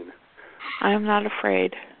pain. I'm not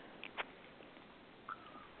afraid.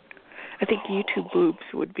 I think you two boobs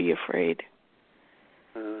would be afraid.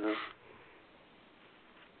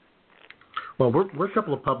 Well, we're a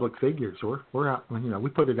couple of public figures. We're out. We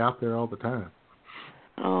put it out there all the time.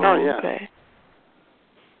 Oh yeah. Okay.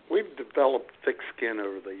 We've developed thick skin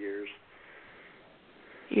over the years.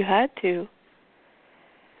 You had to.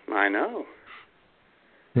 I know.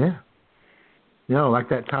 Yeah. Like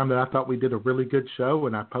that time that I thought we did a really good show,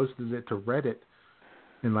 and I posted it to Reddit,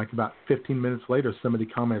 and like about 15 minutes later, somebody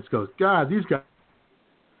comments, goes, God, these guys.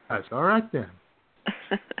 All right, then.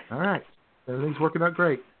 All right. Everything's working out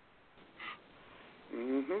great.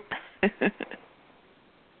 Mm-hmm.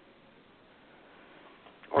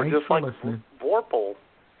 Or Thanks just like listening. Vorpal.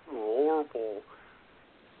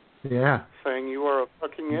 Yeah. Saying you are a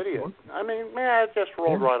fucking idiot. I mean, man, it just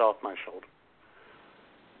rolled right off my shoulder.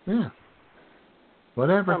 Yeah.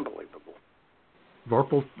 Whatever. Unbelievable.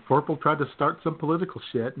 Vorpal tried to start some political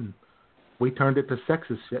shit, and we turned it to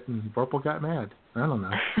sexist shit, and Vorpal got mad. I don't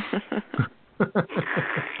know.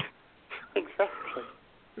 Exactly.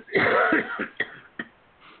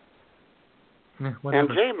 Yeah, and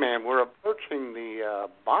J-Man, we're approaching the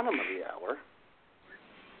bottom of the hour.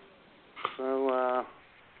 So,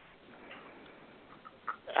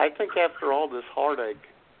 I think after all this heartache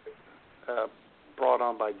brought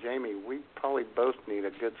on by Jamie, we probably both need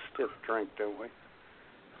a good stiff drink, don't we?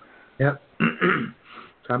 Yep.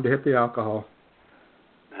 Time to hit the alcohol.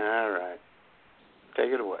 All right.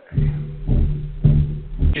 Take it away.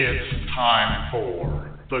 It's time for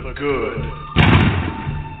the good,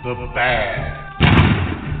 the bad,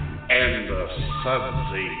 and the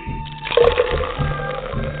sudsy.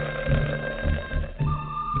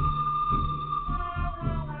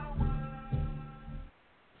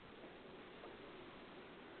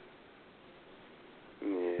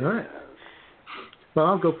 All right. Well,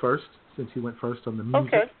 I'll go first, since you went first on the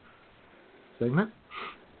music segment.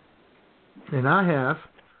 And I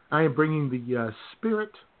am bringing the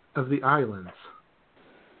spirit of the islands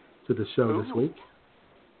to the show this week.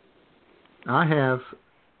 I have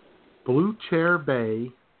Blue Chair Bay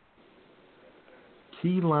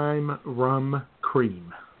Key Lime Rum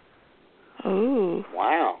Cream. Oh.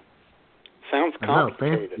 Wow. Sounds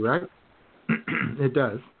complicated. Fancy, right? It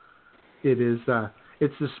does. It is.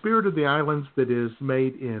 It's the spirit of the islands that is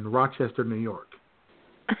made in Rochester, New York.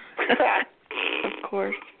 Of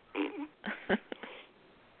course. All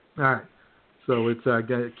right. So it's got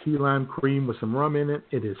key lime cream with some rum in it.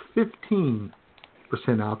 It is 15%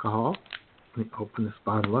 alcohol. Let me open this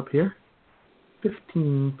bottle up here.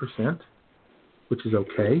 15%, which is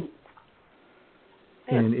okay.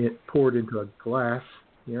 And it poured into a glass.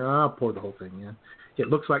 Yeah, I'll pour the whole thing in. It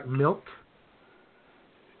looks like milk.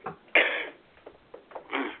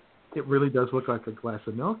 It really does look like a glass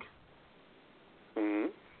of milk. Mm-hmm.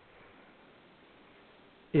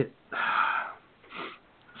 It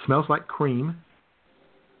smells like cream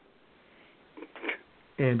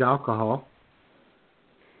and alcohol.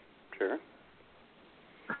 Sure.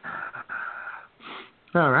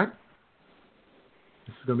 All right.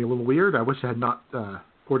 This is going to be a little weird. I wish I had not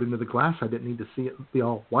poured into the glass. I didn't need to see it be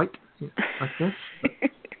all white like this.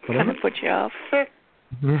 Kind of put you off.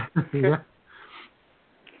 Yeah, yeah.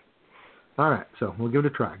 All right, so we'll give it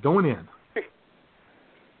a try. Going in.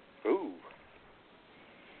 Ooh.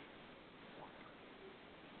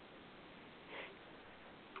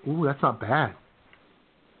 Ooh, that's not bad.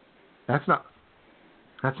 That's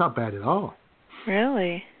not bad at all.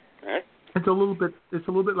 Really? It's a little bit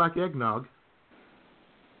like eggnog.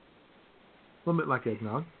 A little bit like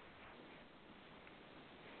eggnog.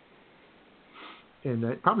 And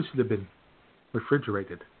it probably should have been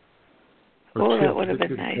refrigerated. Oh, that would have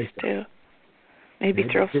been nice too. Maybe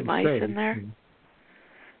throw some ice in there.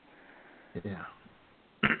 Yeah.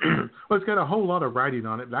 Well, it's got a whole lot of writing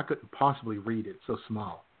on it, but I couldn't possibly read it. It's so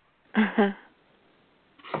small.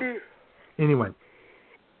 Anyway,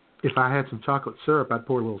 if I had some chocolate syrup, I'd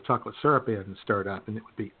pour a little chocolate syrup in and stir it up, and it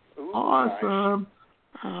would be awesome.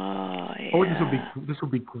 Nice. Oh, yeah. Or this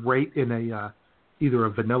would be great in a either a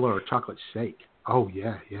vanilla or chocolate shake. Oh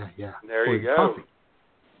yeah. There or you go. Coffee.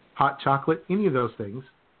 Hot chocolate, any of those things,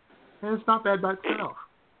 and it's not bad by itself.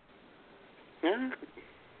 Yeah.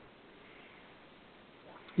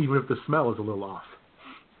 Even if the smell is a little off.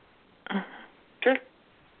 Sure.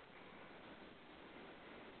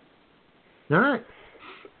 All right.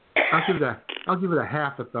 I'll give it a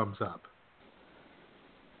half a thumbs up.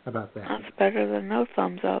 How about that? That's better than no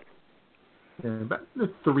thumbs up. Yeah, about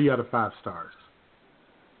 3 out of 5 stars.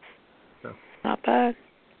 So. Not bad.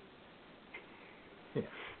 Yeah.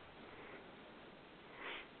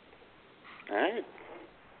 All right.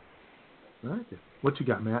 All right. What you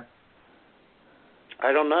got, Matt?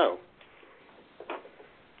 I don't know.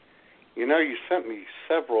 You know, you sent me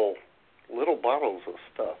several little bottles of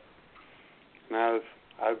stuff. Now,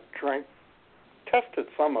 I've tested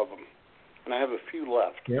some of them, and I have a few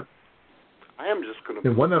left. Yep. I am just going to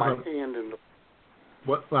put my hand in the...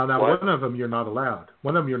 One of them you're not allowed.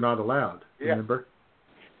 Yeah. Remember?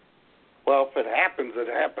 Well, if it happens, it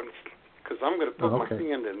happens. Because I'm going to put my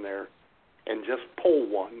hand in there and just pull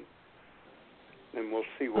one, and we'll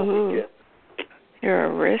see what we get. You're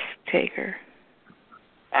a risk taker.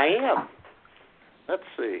 I am. Let's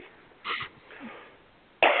see.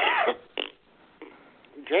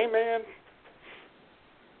 J-Man,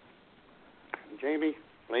 Jamie,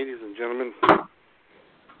 ladies and gentlemen,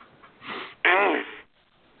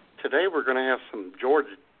 today we're going to have some George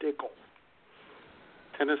Dickel,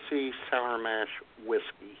 Tennessee Sour Mash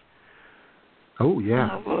Whiskey. Oh, yeah.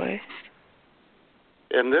 Oh, boy.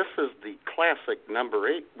 And this is the classic number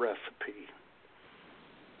 8 recipe.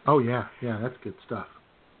 Oh, yeah. Yeah, that's good stuff.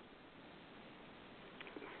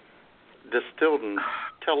 Distilled in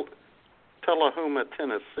Tullahoma,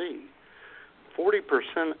 Tennessee.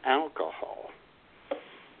 40% alcohol.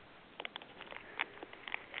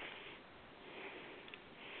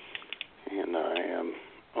 And I am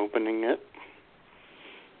opening it.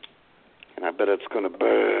 And I bet it's going to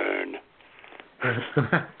burn.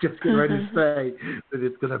 Just get ready to say that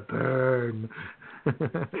it's going to burn.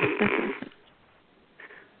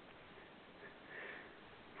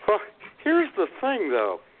 Well, here's the thing,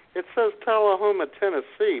 though. It says Tullahoma,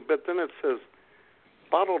 Tennessee, but then it says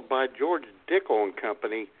bottled by George Dickel and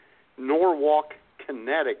Company, Norwalk,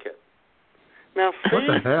 Connecticut. Now, see, what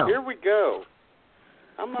the hell? Here we go.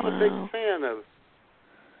 I'm not a big fan of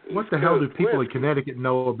What the hell do people in Connecticut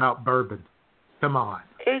know about bourbon? Come on.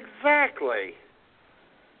 Exactly.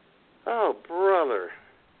 Oh, brother.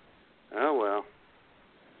 Oh, well.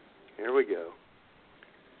 Here we go.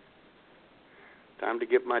 Time to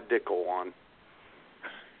get my Dickel on.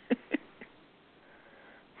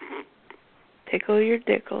 Tickle your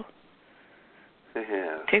Dickel.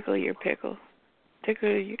 Yeah. Tickle your pickle. Tickle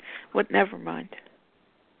your... What? Never mind.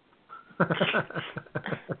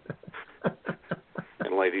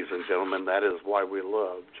 And ladies and gentlemen, that is why we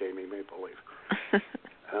love Jamie Maple Leaf.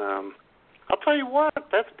 I'll tell you what,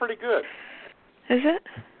 that's pretty good. Is it?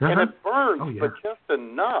 And it burns, but just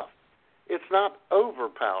enough. It's not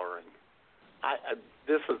overpowering.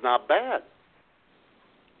 This is not bad.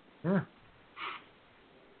 Yeah.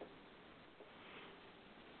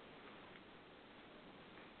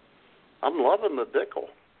 I'm loving the Dickel.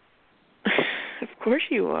 Of course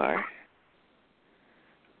you are.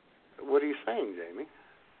 What are you saying, Jamie?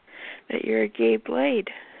 That you're a gay blade.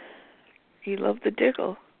 You love the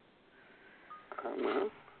Dickel. No.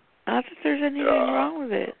 Not that there's anything wrong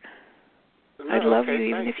with it. No, I'd love you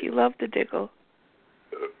even if you loved the Dickel.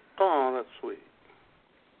 Oh, that's sweet.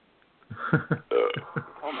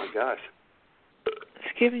 Oh, my gosh.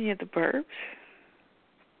 It's giving you the burps?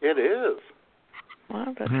 It is.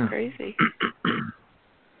 Wow, that's crazy.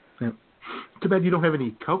 Yeah. Too bad you don't have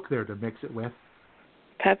any Coke there to mix it with.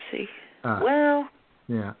 Pepsi. Well.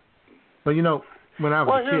 Yeah. Well, you know, when I was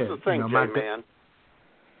a kid... Well, here's the thing, man.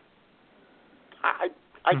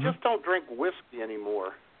 I just don't drink whiskey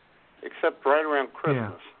anymore, except right around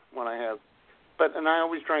Christmas when I have... And I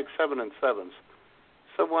always drank 7 and 7s.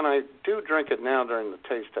 So when I do drink it now during the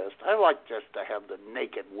taste test, I like just to have the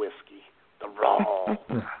naked whiskey, the raw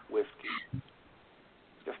whiskey,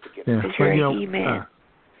 just to get it.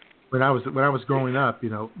 When I was growing up,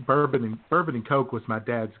 bourbon and Coke was my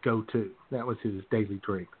dad's go-to. That was his daily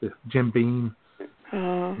drink. The Jim Beam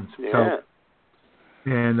and Coke.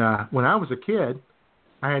 And when I was a kid,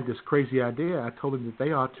 I had this crazy idea. I told him that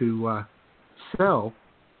they ought to sell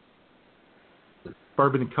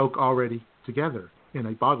bourbon and Coke already together in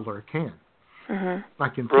a bottle or a can.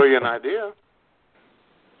 Like in brilliant idea.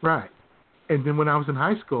 Right. And then when I was in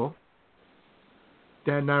high school,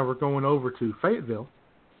 Dad and I were going over to Fayetteville,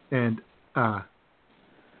 and on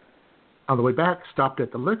the way back, stopped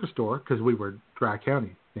at the liquor store because we were Dry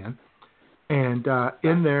County then. And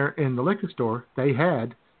in the liquor store, they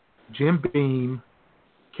had Jim Beam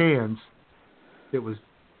cans. It was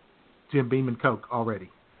Jim Beam and Coke already.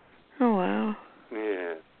 Oh, wow.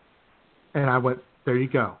 Yeah. And I went, there you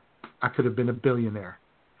go. I could have been a billionaire.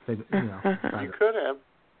 You could have.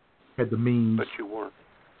 Had the means. But you weren't.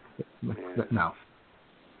 No.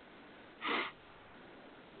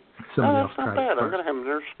 That's not bad. I'm going to have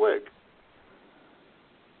another swig.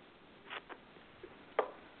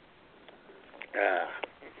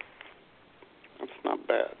 That's not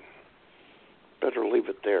bad. Better leave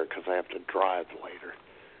it there because I have to drive later.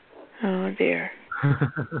 Oh, dear.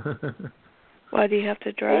 Why do you have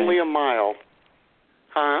to drive? Only a mile.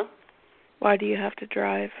 Huh? Why do you have to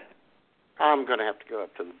drive? I'm going to have to go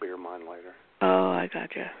up to the beer mine later. Oh, I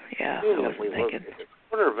gotcha. Yeah, I wasn't thinking.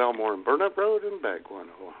 Corner of Elmore and Burnup Road in Bagwan,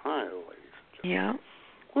 Ohio, ladies. Yeah.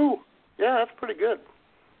 Ooh, yeah, that's pretty good.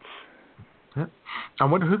 Yeah. I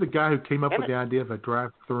wonder who the guy who came up with the idea of a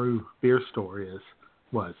drive-through beer store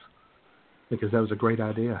was, because that was a great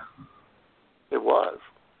idea. It was.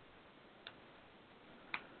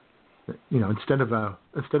 Instead of a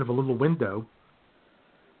little window,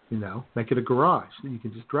 make it a garage that you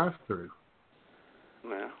can just drive through.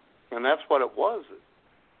 Yeah, and that's what it was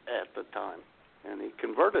at the time. And he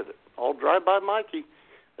converted it. All Drive-By Mikey.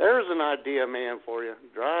 There's an idea, man, for you.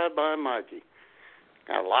 Drive-By Mikey.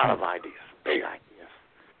 Got a lot of ideas. Big ideas.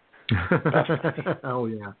 Oh,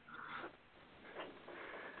 yeah.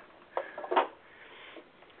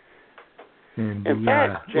 And in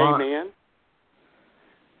fact, J-Man.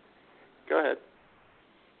 Go ahead.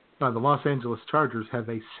 The Los Angeles Chargers have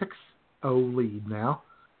a 6-0 lead now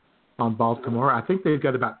on Baltimore. I think they've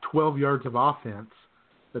got about 12 yards of offense,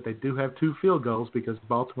 but they do have 2 field goals because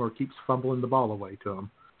Baltimore keeps fumbling the ball away to them.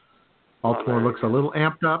 Baltimore looks a little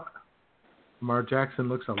amped up. Lamar Jackson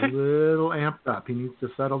looks a little amped up. He needs to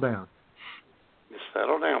settle down. Just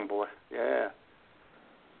settle down, boy. Yeah.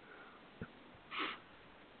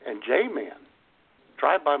 And J-Man,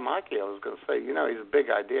 Drive-By Mikey, I was going to say, he's a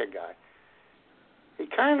big idea guy. He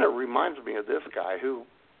kind of reminds me of this guy who,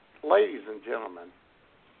 ladies and gentlemen,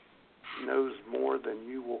 knows more than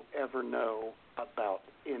you will ever know about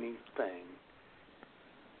anything.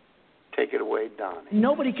 Take it away, Donnie.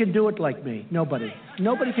 Nobody can do it like me. Nobody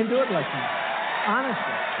can do it like me.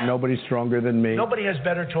 Honestly. Nobody's stronger than me. Nobody has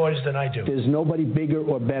better toys than I do. There's nobody bigger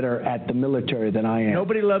or better at the military than I am.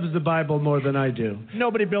 Nobody loves the Bible more than I do.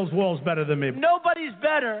 Nobody builds walls better than me. Nobody's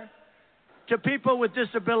better to people with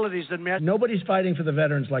disabilities than me. Nobody's fighting for the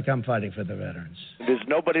veterans like I'm fighting for the veterans. There's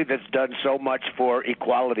nobody that's done so much for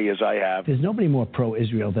equality as I have. There's nobody more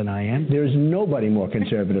pro-Israel than I am. There's nobody more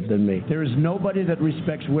conservative than me. There is nobody that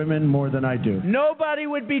respects women more than I do. Nobody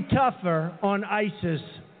would be tougher on ISIS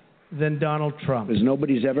than Donald Trump. There's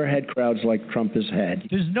nobody's ever had crowds like Trump has had.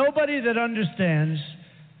 There's nobody that understands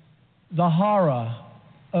the horror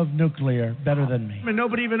of nuclear better than me. And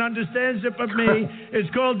nobody even understands it but me. It's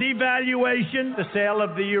called devaluation, the sale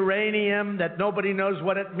of the uranium, that nobody knows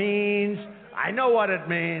what it means. I know what it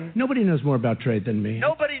means. Nobody knows more about trade than me.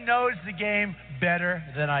 Nobody knows the game better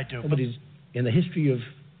than I do. Nobody's in the history of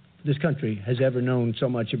this country has ever known so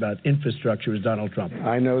much about infrastructure as Donald Trump.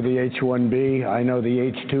 I know the H-1B. I know the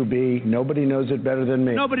H-2B. Nobody knows it better than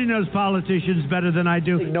me. Nobody knows politicians better than I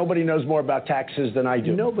do. Nobody knows more about taxes than I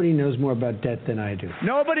do. Nobody knows more about debt than I do.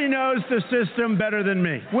 Nobody knows the system better than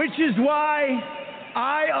me, which is why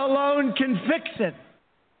I alone can fix it.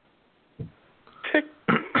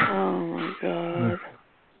 Oh, my God.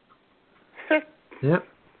 Yep.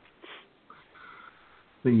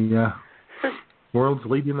 The world's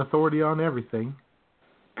leading authority on everything.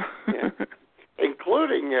 Yeah.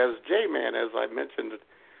 Including, as J-Man, as I mentioned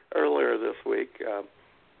earlier this week,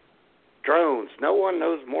 drones. No one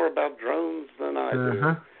knows more about drones than I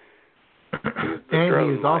do. And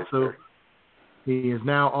he is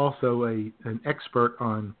now also an expert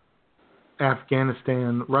on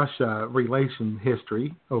Afghanistan-Russia relation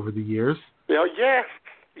history over the years. Yeah, yes.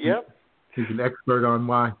 Yep. He's an expert on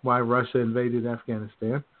why Russia invaded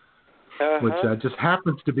Afghanistan, which just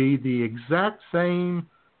happens to be the exact same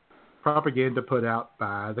propaganda put out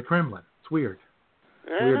by the Kremlin. It's weird.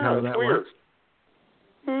 Weird how that works.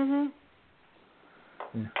 Mm-hmm.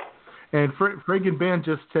 Yeah. And friggin' Ben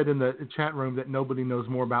just said in the chat room that nobody knows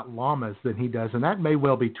more about llamas than he does, and that may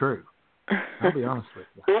well be true. I'll be honest with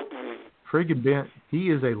you. Friggin' Ben, he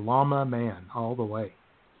is a llama man all the way.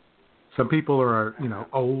 Some people are,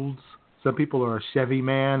 olds. Some people are a Chevy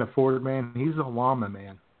man, a Ford man. He's a llama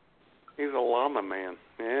man. He's a llama man,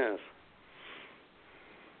 yes.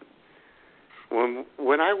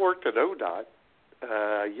 When I worked at ODOT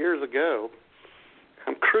years ago,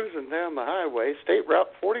 I'm cruising down the highway, State Route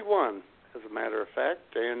 41, as a matter of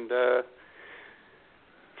fact, and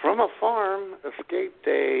from a farm escaped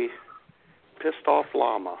a pissed-off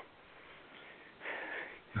llama,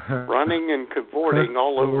 running and cavorting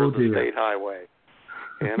all over the state highway.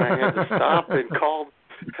 And I had to stop and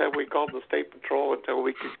we called the state patrol until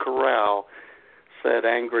we could corral said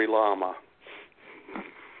angry llama.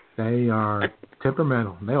 They are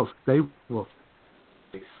temperamental. They will.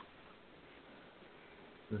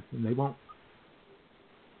 They won't.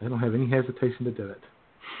 They don't have any hesitation to do it.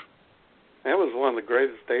 That was one of the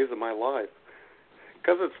greatest days of my life.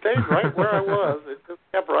 Because it stayed right where I was. It just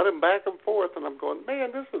kept running back and forth, and I'm going,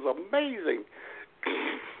 man, this is amazing.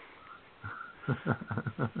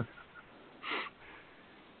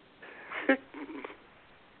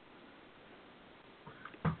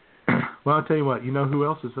 Well, I'll tell you what. You know who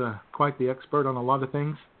else is quite the expert on a lot of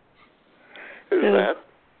things? Who's that?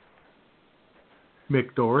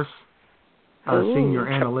 Mick Doris, our senior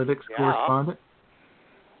analytics correspondent.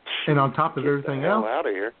 And on top of everything else, out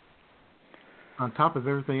of here. On top of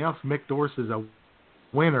everything else, Mick Doris is a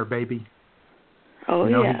winner, baby. Oh,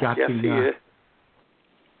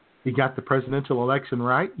 He got the presidential election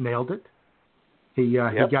right, nailed it. He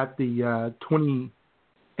got the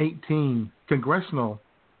 2018 congressional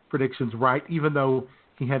predictions right, even though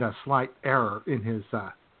he had a slight error in his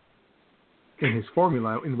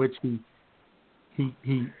formula, in which he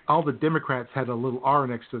all the Democrats had a little R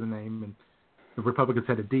next to the name, and the Republicans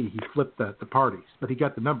had a D. He flipped the parties, but he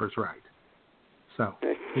got the numbers right. So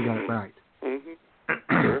he got it right. Mm-hmm.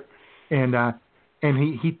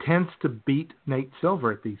 And he tends to beat Nate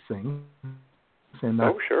Silver at these things. And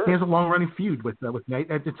sure. He has a long-running feud with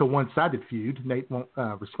Nate. It's a one-sided feud. Nate won't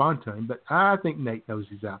respond to him, but I think Nate knows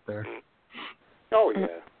he's out there. Oh,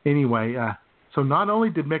 yeah. Anyway, so not only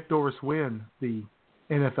did Mick Doris win the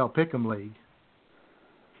NFL Pick'em League,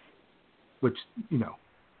 which,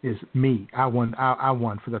 is me. I won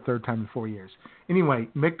for the third time in 4 years. Anyway,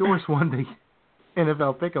 Mick Doris won the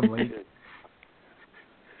NFL Pick'em League.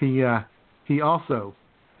 He also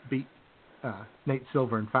beat Nate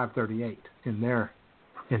Silver in 538 in their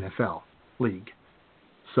NFL league.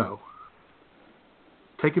 So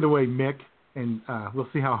take it away, Mick, and we'll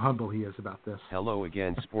see how humble he is about this. Hello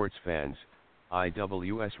again, sports fans.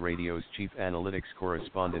 IWS Radio's chief analytics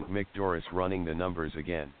correspondent Mick Doris running the numbers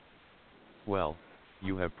again. Well,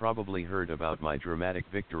 you have probably heard about my dramatic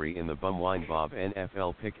victory in the Bumwine Bob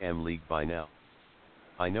NFL Pick-em League by now.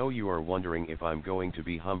 I know you are wondering if I'm going to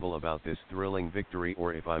be humble about this thrilling victory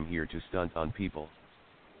or if I'm here to stunt on people.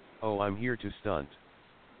 Oh, I'm here to stunt.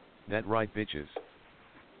 That right, bitches.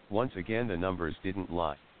 Once again the numbers didn't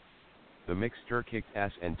lie. The Mickster kicked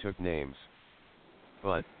ass and took names.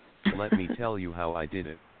 But, let me tell you how I did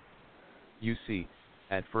it. You see,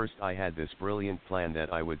 at first I had this brilliant plan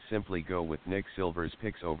that I would simply go with Nick Silver's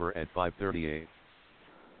picks over at 538.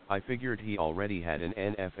 I figured he already had an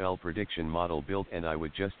NFL prediction model built and I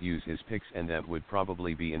would just use his picks and that would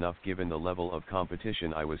probably be enough given the level of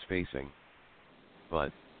competition I was facing.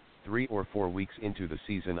 But, 3 or 4 weeks into the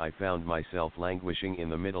season I found myself languishing in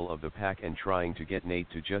the middle of the pack and trying to get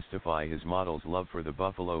Nate to justify his model's love for the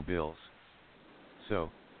Buffalo Bills.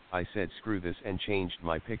 So, I said screw this and changed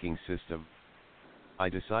my picking system. I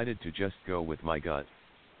decided to just go with my gut.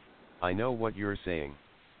 I know what you're saying.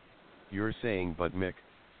 You're saying, but Mick,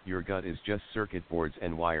 your gut is just circuit boards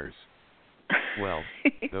and wires. Well,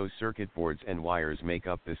 those circuit boards and wires make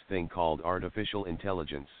up this thing called artificial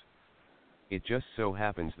intelligence. It just so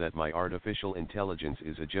happens that my artificial intelligence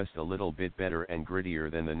is just a little bit better and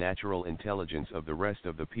grittier than the natural intelligence of the rest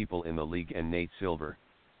of the people in the league and Nate Silver.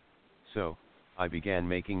 So, I began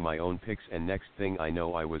making my own picks and next thing I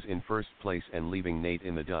know I was in first place and leaving Nate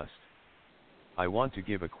in the dust. I want to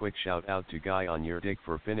give a quick shout out to Guy on your dick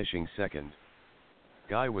for finishing second.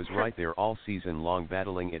 Guy was right there all season long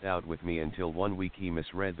battling it out with me until 1 week he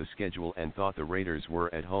misread the schedule and thought the Raiders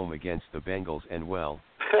were at home against the Bengals and well,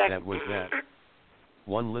 that was that.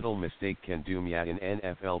 One little mistake can doom ya in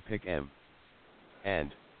NFL Pick-em.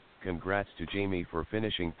 And, congrats to Jamie for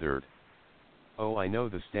finishing third. Oh, I know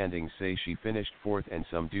the standings say she finished fourth and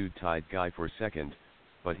some dude tied Guy for second,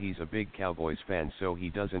 but he's a big Cowboys fan so he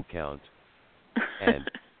doesn't count. And,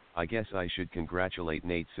 I guess I should congratulate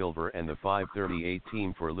Nate Silver and the 538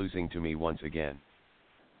 team for losing to me once again.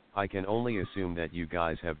 I can only assume that you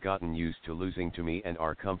guys have gotten used to losing to me and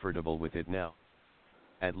are comfortable with it now.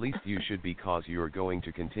 At least you should, because you're going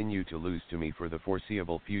to continue to lose to me for the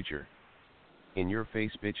foreseeable future. In your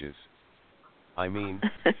face, bitches. I mean,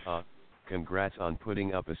 congrats on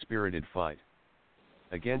putting up a spirited fight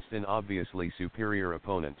against an obviously superior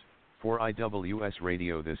opponent. For IWS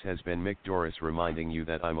Radio, this has been Mick Doris reminding you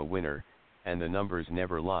that I'm a winner, and the numbers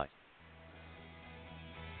never lie.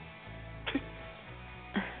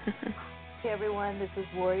 Hey everyone, this is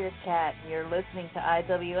Warrior Cat, and you're listening to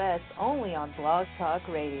IWS only on Blog Talk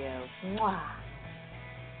Radio. Mwah!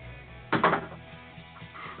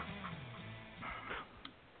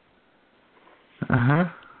 Uh-huh.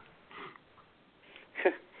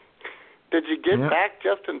 Did you get back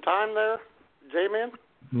just in time there, J-Man?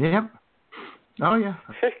 Yep. Oh, yeah.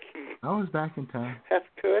 I was back in time. That's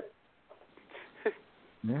good.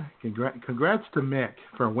 Yeah. Congrats to Mick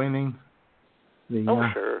for winning the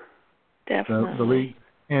sure. Definitely. The league.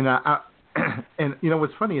 And and you know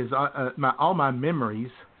what's funny is all my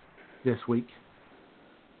memories this week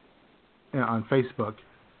on Facebook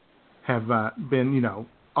have been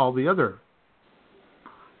all the other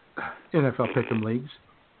NFL Pick'em leagues,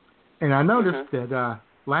 and I noticed that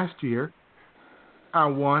last year I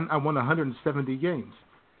won 170 games,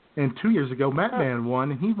 and 2 years ago Matt Man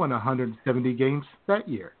won, and he won 170 games that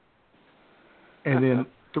year, and then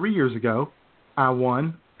 3 years ago I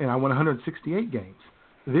won, and I won 168 games.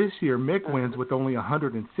 This year Mick wins with only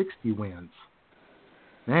 160 wins.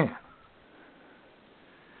 Man.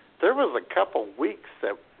 There was a couple weeks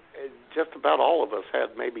that just about all of us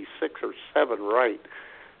had maybe 6 or 7 right.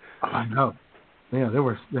 Oh, I know. Yeah, there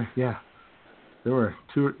were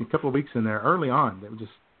a couple of weeks in there early on that were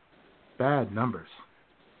just bad numbers.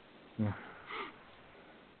 Yeah.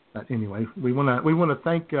 But anyway, we want to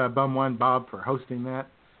thank Bumwine Bob for hosting that.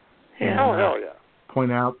 Yeah. And, hell yeah.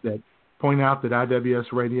 Point out that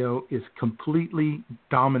IWS Radio is completely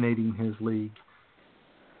dominating his league.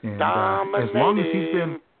 And as long as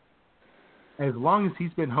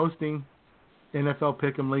he's been hosting NFL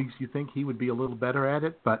Pick'em leagues, you think he would be a little better at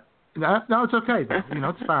it, but no, it's okay.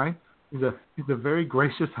 It's fine. He's a very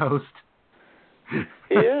gracious host.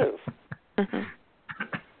 He is.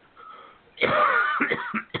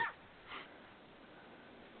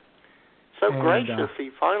 So gracious,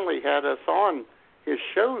 he finally had us on his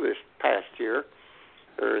show this past year,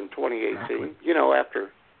 or in 2018. Exactly.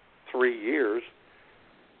 After 3 years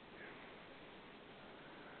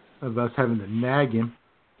of us having to nag him.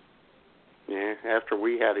 Yeah, after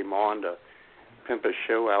we had him on to pimp his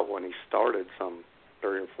show out when he started some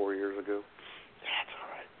 3 or 4 years ago. That's all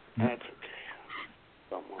right. That's okay.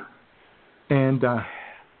 Someone. And a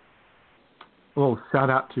little shout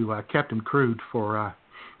out to Captain Crude for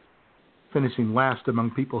finishing last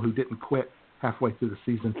among people who didn't quit halfway through the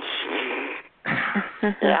season.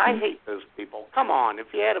 Yeah, I hate those people. Come on,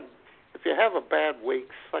 if you have a bad week,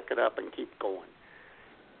 suck it up and keep going.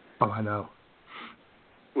 Oh, I know.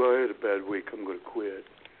 Well, I had a bad week. I'm going to quit.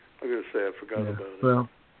 I'm going to say I forgot about it. Well,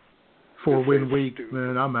 4-win week,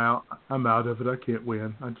 man, I'm out. I'm out of it. I can't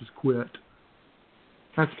win. I just quit.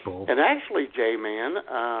 That's bull. And actually, J-Man,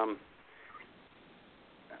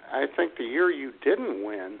 I think the year you didn't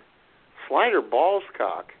win, Slider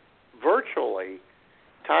Ballscock virtually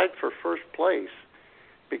tied for first place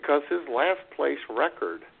because his last place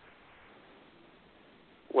record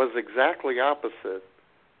was exactly opposite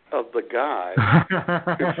of the guy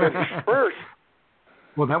who finished first.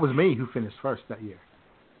 Well, that was me who finished first that year.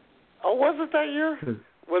 Oh, was it that year?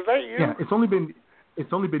 Was that you? Yeah, it's only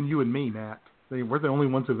been you and me, Matt. We're the only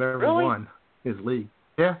ones who've ever won his league.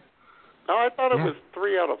 Yeah. Oh, I thought it was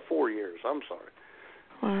 3 out of 4 years. I'm sorry.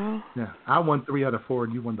 Wow. Yeah, I won 3 out of 4,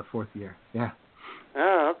 and you won the 4th year. Yeah.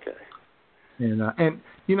 Oh, okay. And I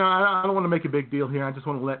don't want to make a big deal here. I just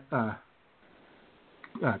want to let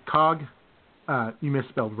Cog. You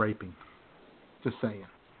misspelled raping. Just saying.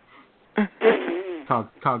 Cog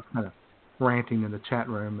kind of ranting in the chat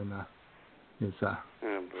room, and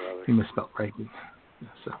he misspelled raping.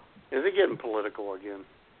 Yeah, so. Is it getting political again?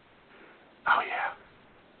 Oh yeah.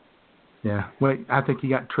 Yeah. Wait, I think he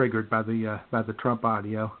got triggered by the Trump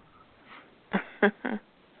audio.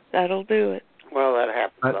 That'll do it. Well, that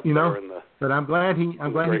happens up there in the. But I'm glad he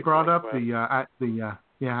brought up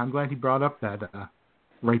I'm glad he brought up that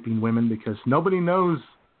raping women because nobody knows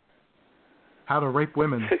how to rape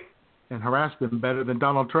women and harass them better than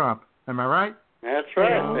Donald Trump. Am I right? That's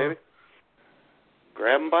right, baby.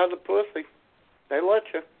 Grab them by the pussy. They let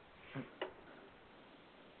you.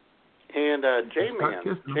 And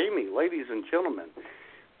Jamie, ladies and gentlemen,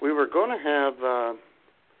 we were going to have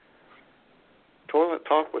Toilet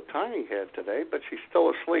Talk with Tiny Head today, but she's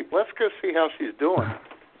still asleep. Let's go see how she's doing.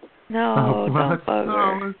 No, don't bother.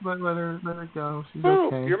 No, let her go. She's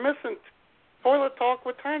okay. You're missing Toilet Talk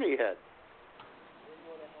with Tiny Head.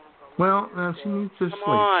 Well, she needs to sleep.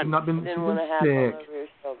 On. She's not been sick.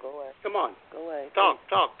 Go away. Come on. Go away. Talk.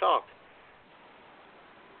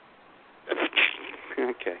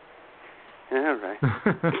 Okay. All right.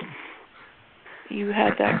 You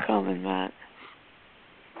had that coming, Matt.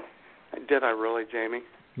 Did I really, Jamie?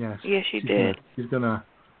 Yes. Yes, you did. She's gonna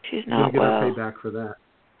not get well. her payback for that.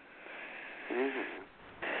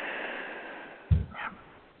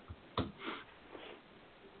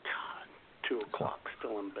 God, 2 o'clock,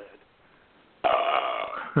 still in bed.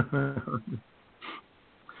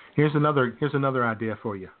 Here's another idea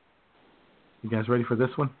for you. You guys ready for this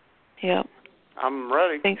one? Yep. I'm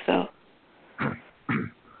ready. I think so.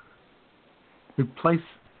 We place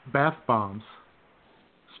bath bombs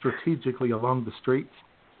strategically along the streets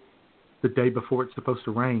the day before it's supposed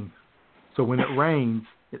to rain. So when it rains,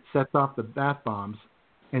 it sets off the bath bombs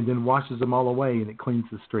and then washes them all away and it cleans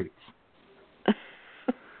the streets.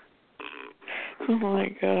 Oh my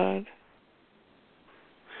God.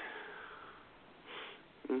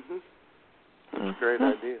 That's a great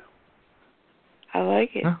idea. I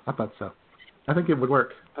like it. Yeah, I thought so. I think it would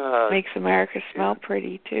work. Makes America smell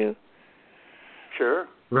pretty too. Sure.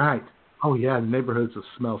 Right. Oh yeah, the neighborhoods will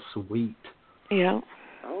smell sweet. Yeah.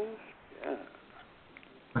 Oh yeah.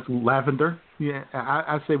 That's lavender. Yeah,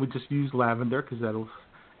 I say we just use lavender because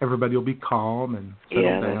everybody will be calm and settle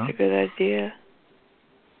down. Yeah, that's a good idea.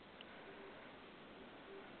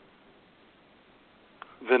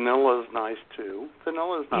 Vanilla's nice too.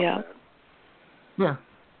 Vanilla's not bad. Yeah.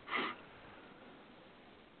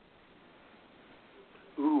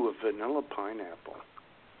 Ooh, a vanilla pineapple.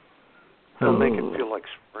 It'll make it feel like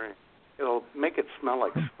spring. It'll make it smell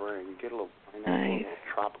like spring. Get a little pineapple, a little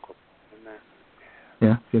tropical in there.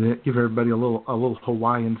 Yeah, give everybody a little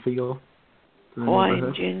Hawaiian feel.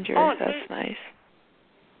 Hawaiian ginger, that's nice.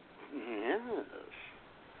 Yes.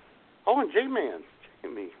 Oh, and J-Man,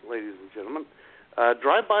 Jamie, ladies and gentlemen,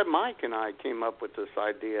 Drive-By Mike and I came up with this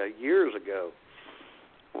idea years ago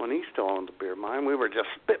when he still owned the beer mine. We were just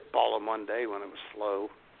spitballing one day when it was slow.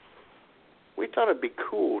 We thought it'd be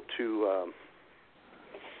cool to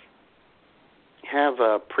have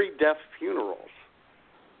pre-death funerals.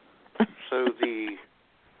 So the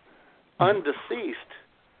undeceased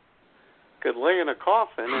could lay in a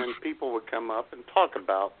coffin and people would come up and talk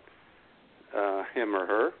about him or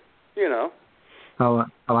her, you know. I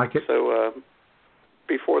like it. So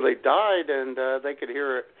before they died, and they could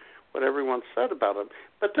hear what everyone said about him.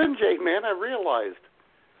 But then, J-Man, I realized,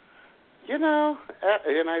 you know,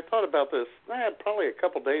 and I thought about this probably a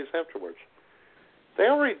couple days afterwards. They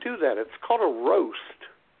already do that. It's called a roast.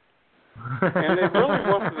 And it really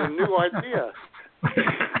wasn't a new idea.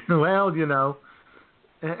 Well, you know,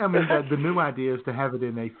 I mean, the new idea is to have it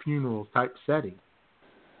in a funeral-type setting.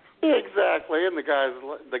 Exactly, and the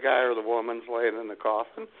guy or the woman's laying in the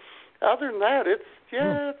coffin. Other than that, it's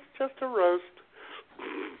just a roast.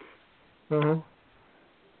 Mm-hmm.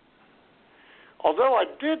 Although I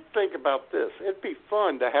did think about this, it'd be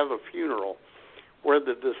fun to have a funeral where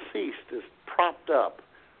the deceased is propped up,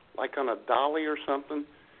 like on a dolly or something,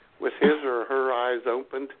 with his or her eyes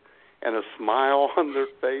opened and a smile on their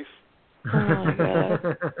face. Oh my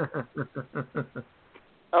God.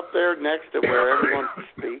 Up there next to where everyone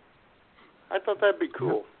speaks. I thought that'd be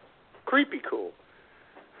cool. Creepy cool.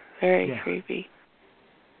 Very creepy.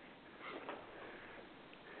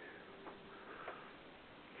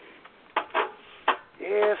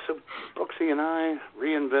 Yeah, so Brooksy and I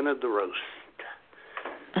reinvented the roast.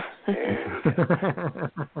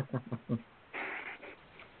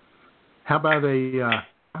 How about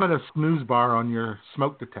a snooze bar on your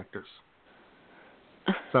smoke detectors?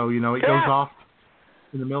 So, you know, it goes off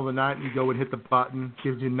in the middle of the night, and you go and hit the button,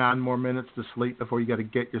 gives you 9 more minutes to sleep before you got to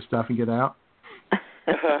get your stuff and get out.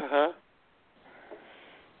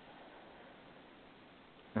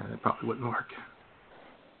 That probably wouldn't work.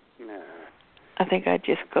 Nah. I think I'd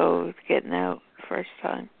just go with getting out first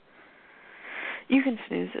time. You can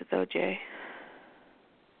snooze it, though, Jay.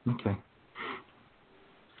 Okay.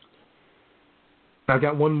 I've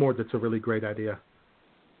got one more that's a really great idea.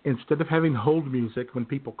 Instead of having hold music when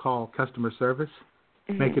people call customer service,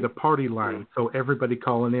 make it a party line so everybody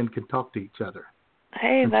calling in can talk to each other.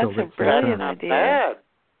 Hey, that's a brilliant idea. Bad.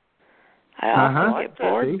 I often get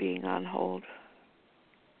bored being on hold.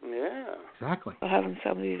 Yeah. Exactly. So having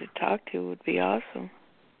somebody to talk to would be awesome.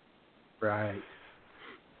 Right.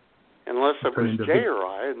 Unless it was Jay or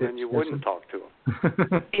I, and then you wouldn't talk to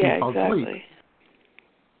him. Yeah, exactly.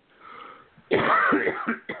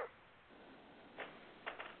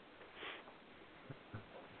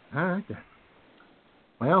 All right then.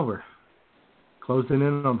 Well, we're closing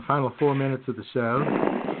in on the final 4 minutes of the show.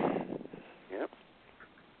 Yep.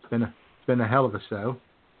 It's been a hell of a show.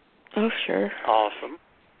 Oh, sure. Awesome.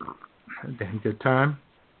 Damn good time.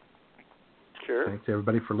 Sure. Thanks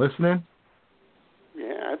everybody for listening.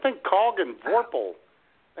 Yeah, I think Cog and Vorpal,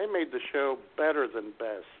 they made the show better than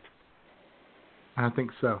best. I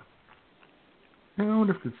think so. I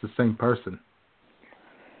wonder if it's the same person.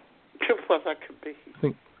 Well, that could be.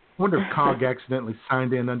 I wonder if Cog accidentally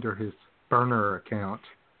signed in under his burner account,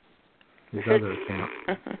 his other account,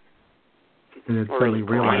 and then suddenly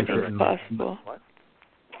realized it. It's possible.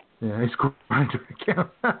 Yeah, his grinder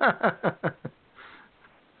account.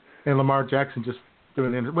 And Lamar Jackson just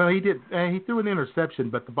threw he threw an interception,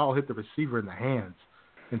 but the ball hit the receiver in the hands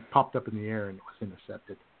and popped up in the air and it was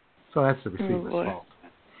intercepted. So that's the receiver's fault.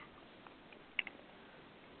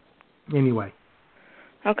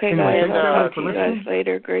 Okay, Anyway, guys. I'll talk to you guys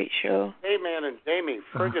later. Great show. Hey, man, and Jamie,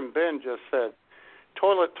 friggin' Ben just said,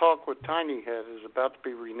 Toilet Talk with Tiny Head is about to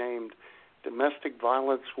be renamed Domestic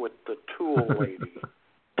Violence with the Tool Lady.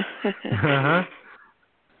 Uh-huh.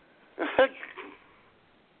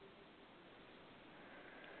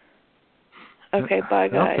 Okay, bye,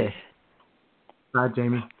 guys. Okay. Bye,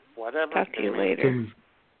 Jamie. Whatever. Talk to you later.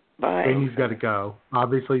 Bye. Jamie's got to go.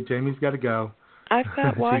 Obviously, Jamie's got to go. I've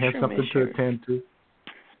got she washroom has something issues. to attend to.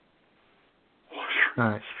 All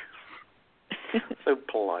right. So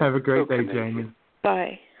polite. Have a great so day, Canadian. Jamie.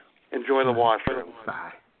 Bye. Enjoy the washroom.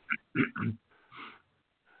 Bye.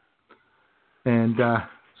 And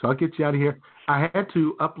so I'll get you out of here. I had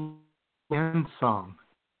to upload a song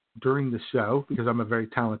during the show because I'm a very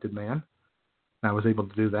talented man. I was able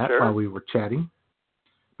to do that while we were chatting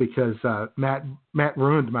because Matt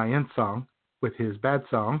ruined my end song with his bad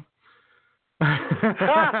song. That's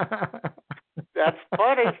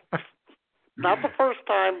funny. Not the first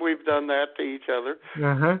time we've done that to each other.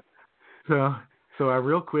 Uh-huh. So I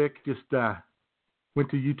real quick just went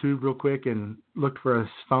to YouTube real quick and looked for a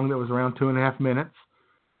song that was around 2.5 minutes.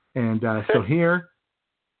 And so here,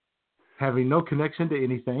 having no connection to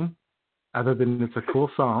anything other than it's a cool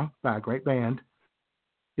song by a great band,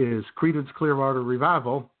 is Creedence Clearwater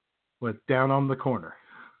Revival with Down on the Corner.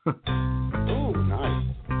 Oh, nice.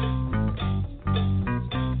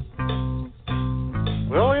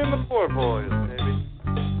 Willie and the Poor Boys, baby.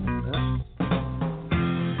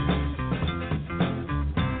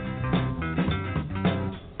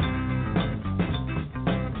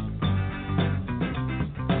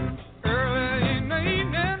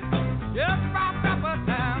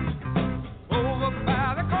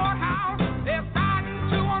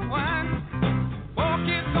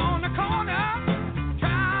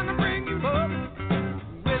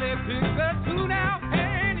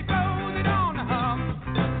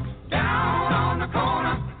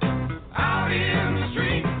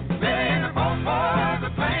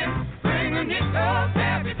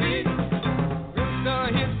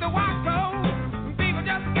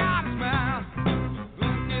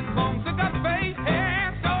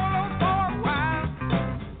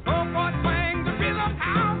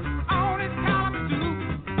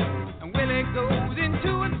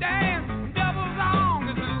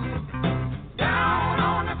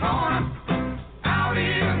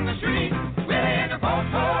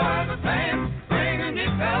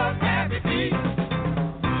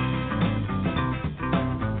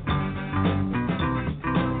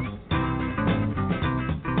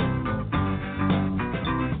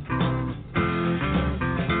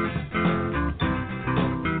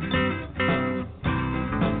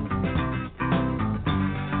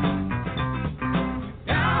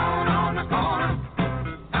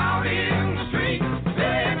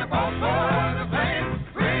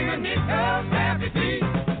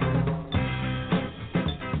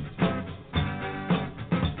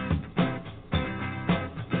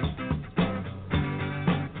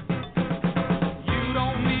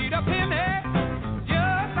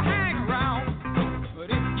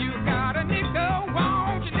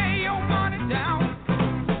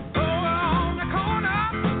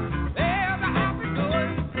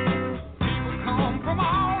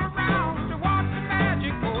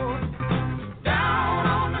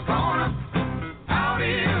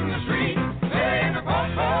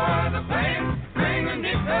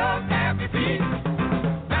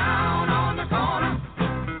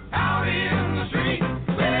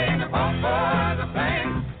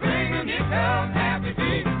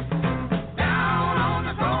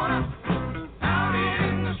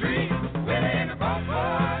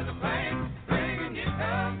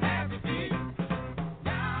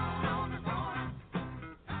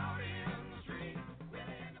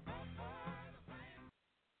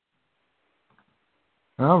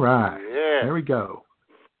 All right. Yeah. There we go.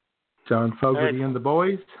 John Fogerty and the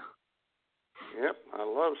boys. Yep. I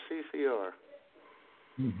love CCR.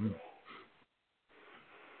 Mm-hmm.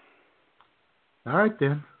 All right,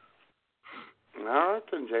 then. All right,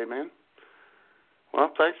 then, J-Man.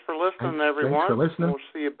 Well, thanks for listening, everyone. Thanks for listening. We'll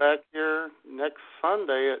see you back here next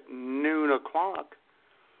Sunday at noon o'clock.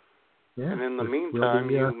 Yeah, and in the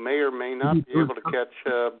meantime, you may or may not be able to catch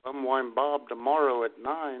Bumwine Bob tomorrow at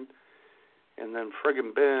 9. And then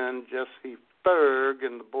Friggin' Ben, Jesse Ferg,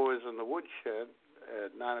 and the boys in the woodshed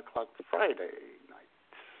at 9 o'clock Friday night.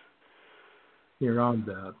 Here on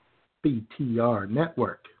the BTR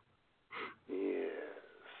network. Yes.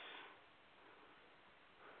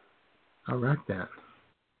 All right, then.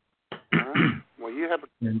 All right. Well, you have a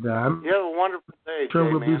wonderful day,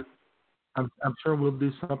 sure J-Man. I'm sure we'll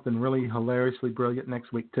do something really hilariously brilliant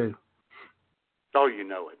next week, too. Oh, you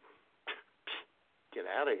know it. Get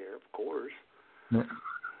out of here, of course.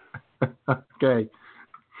 Okay.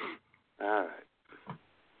 All right.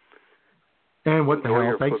 And what the Enjoy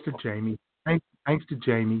hell? Thanks football. to Jamie. Thanks to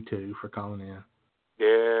Jamie, too, for calling in.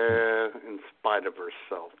 Yeah, in spite of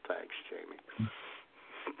herself. Thanks, Jamie.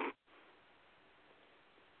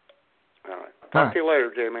 All right. Talk to you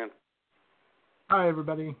later, J-Man. Bye,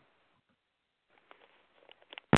 everybody.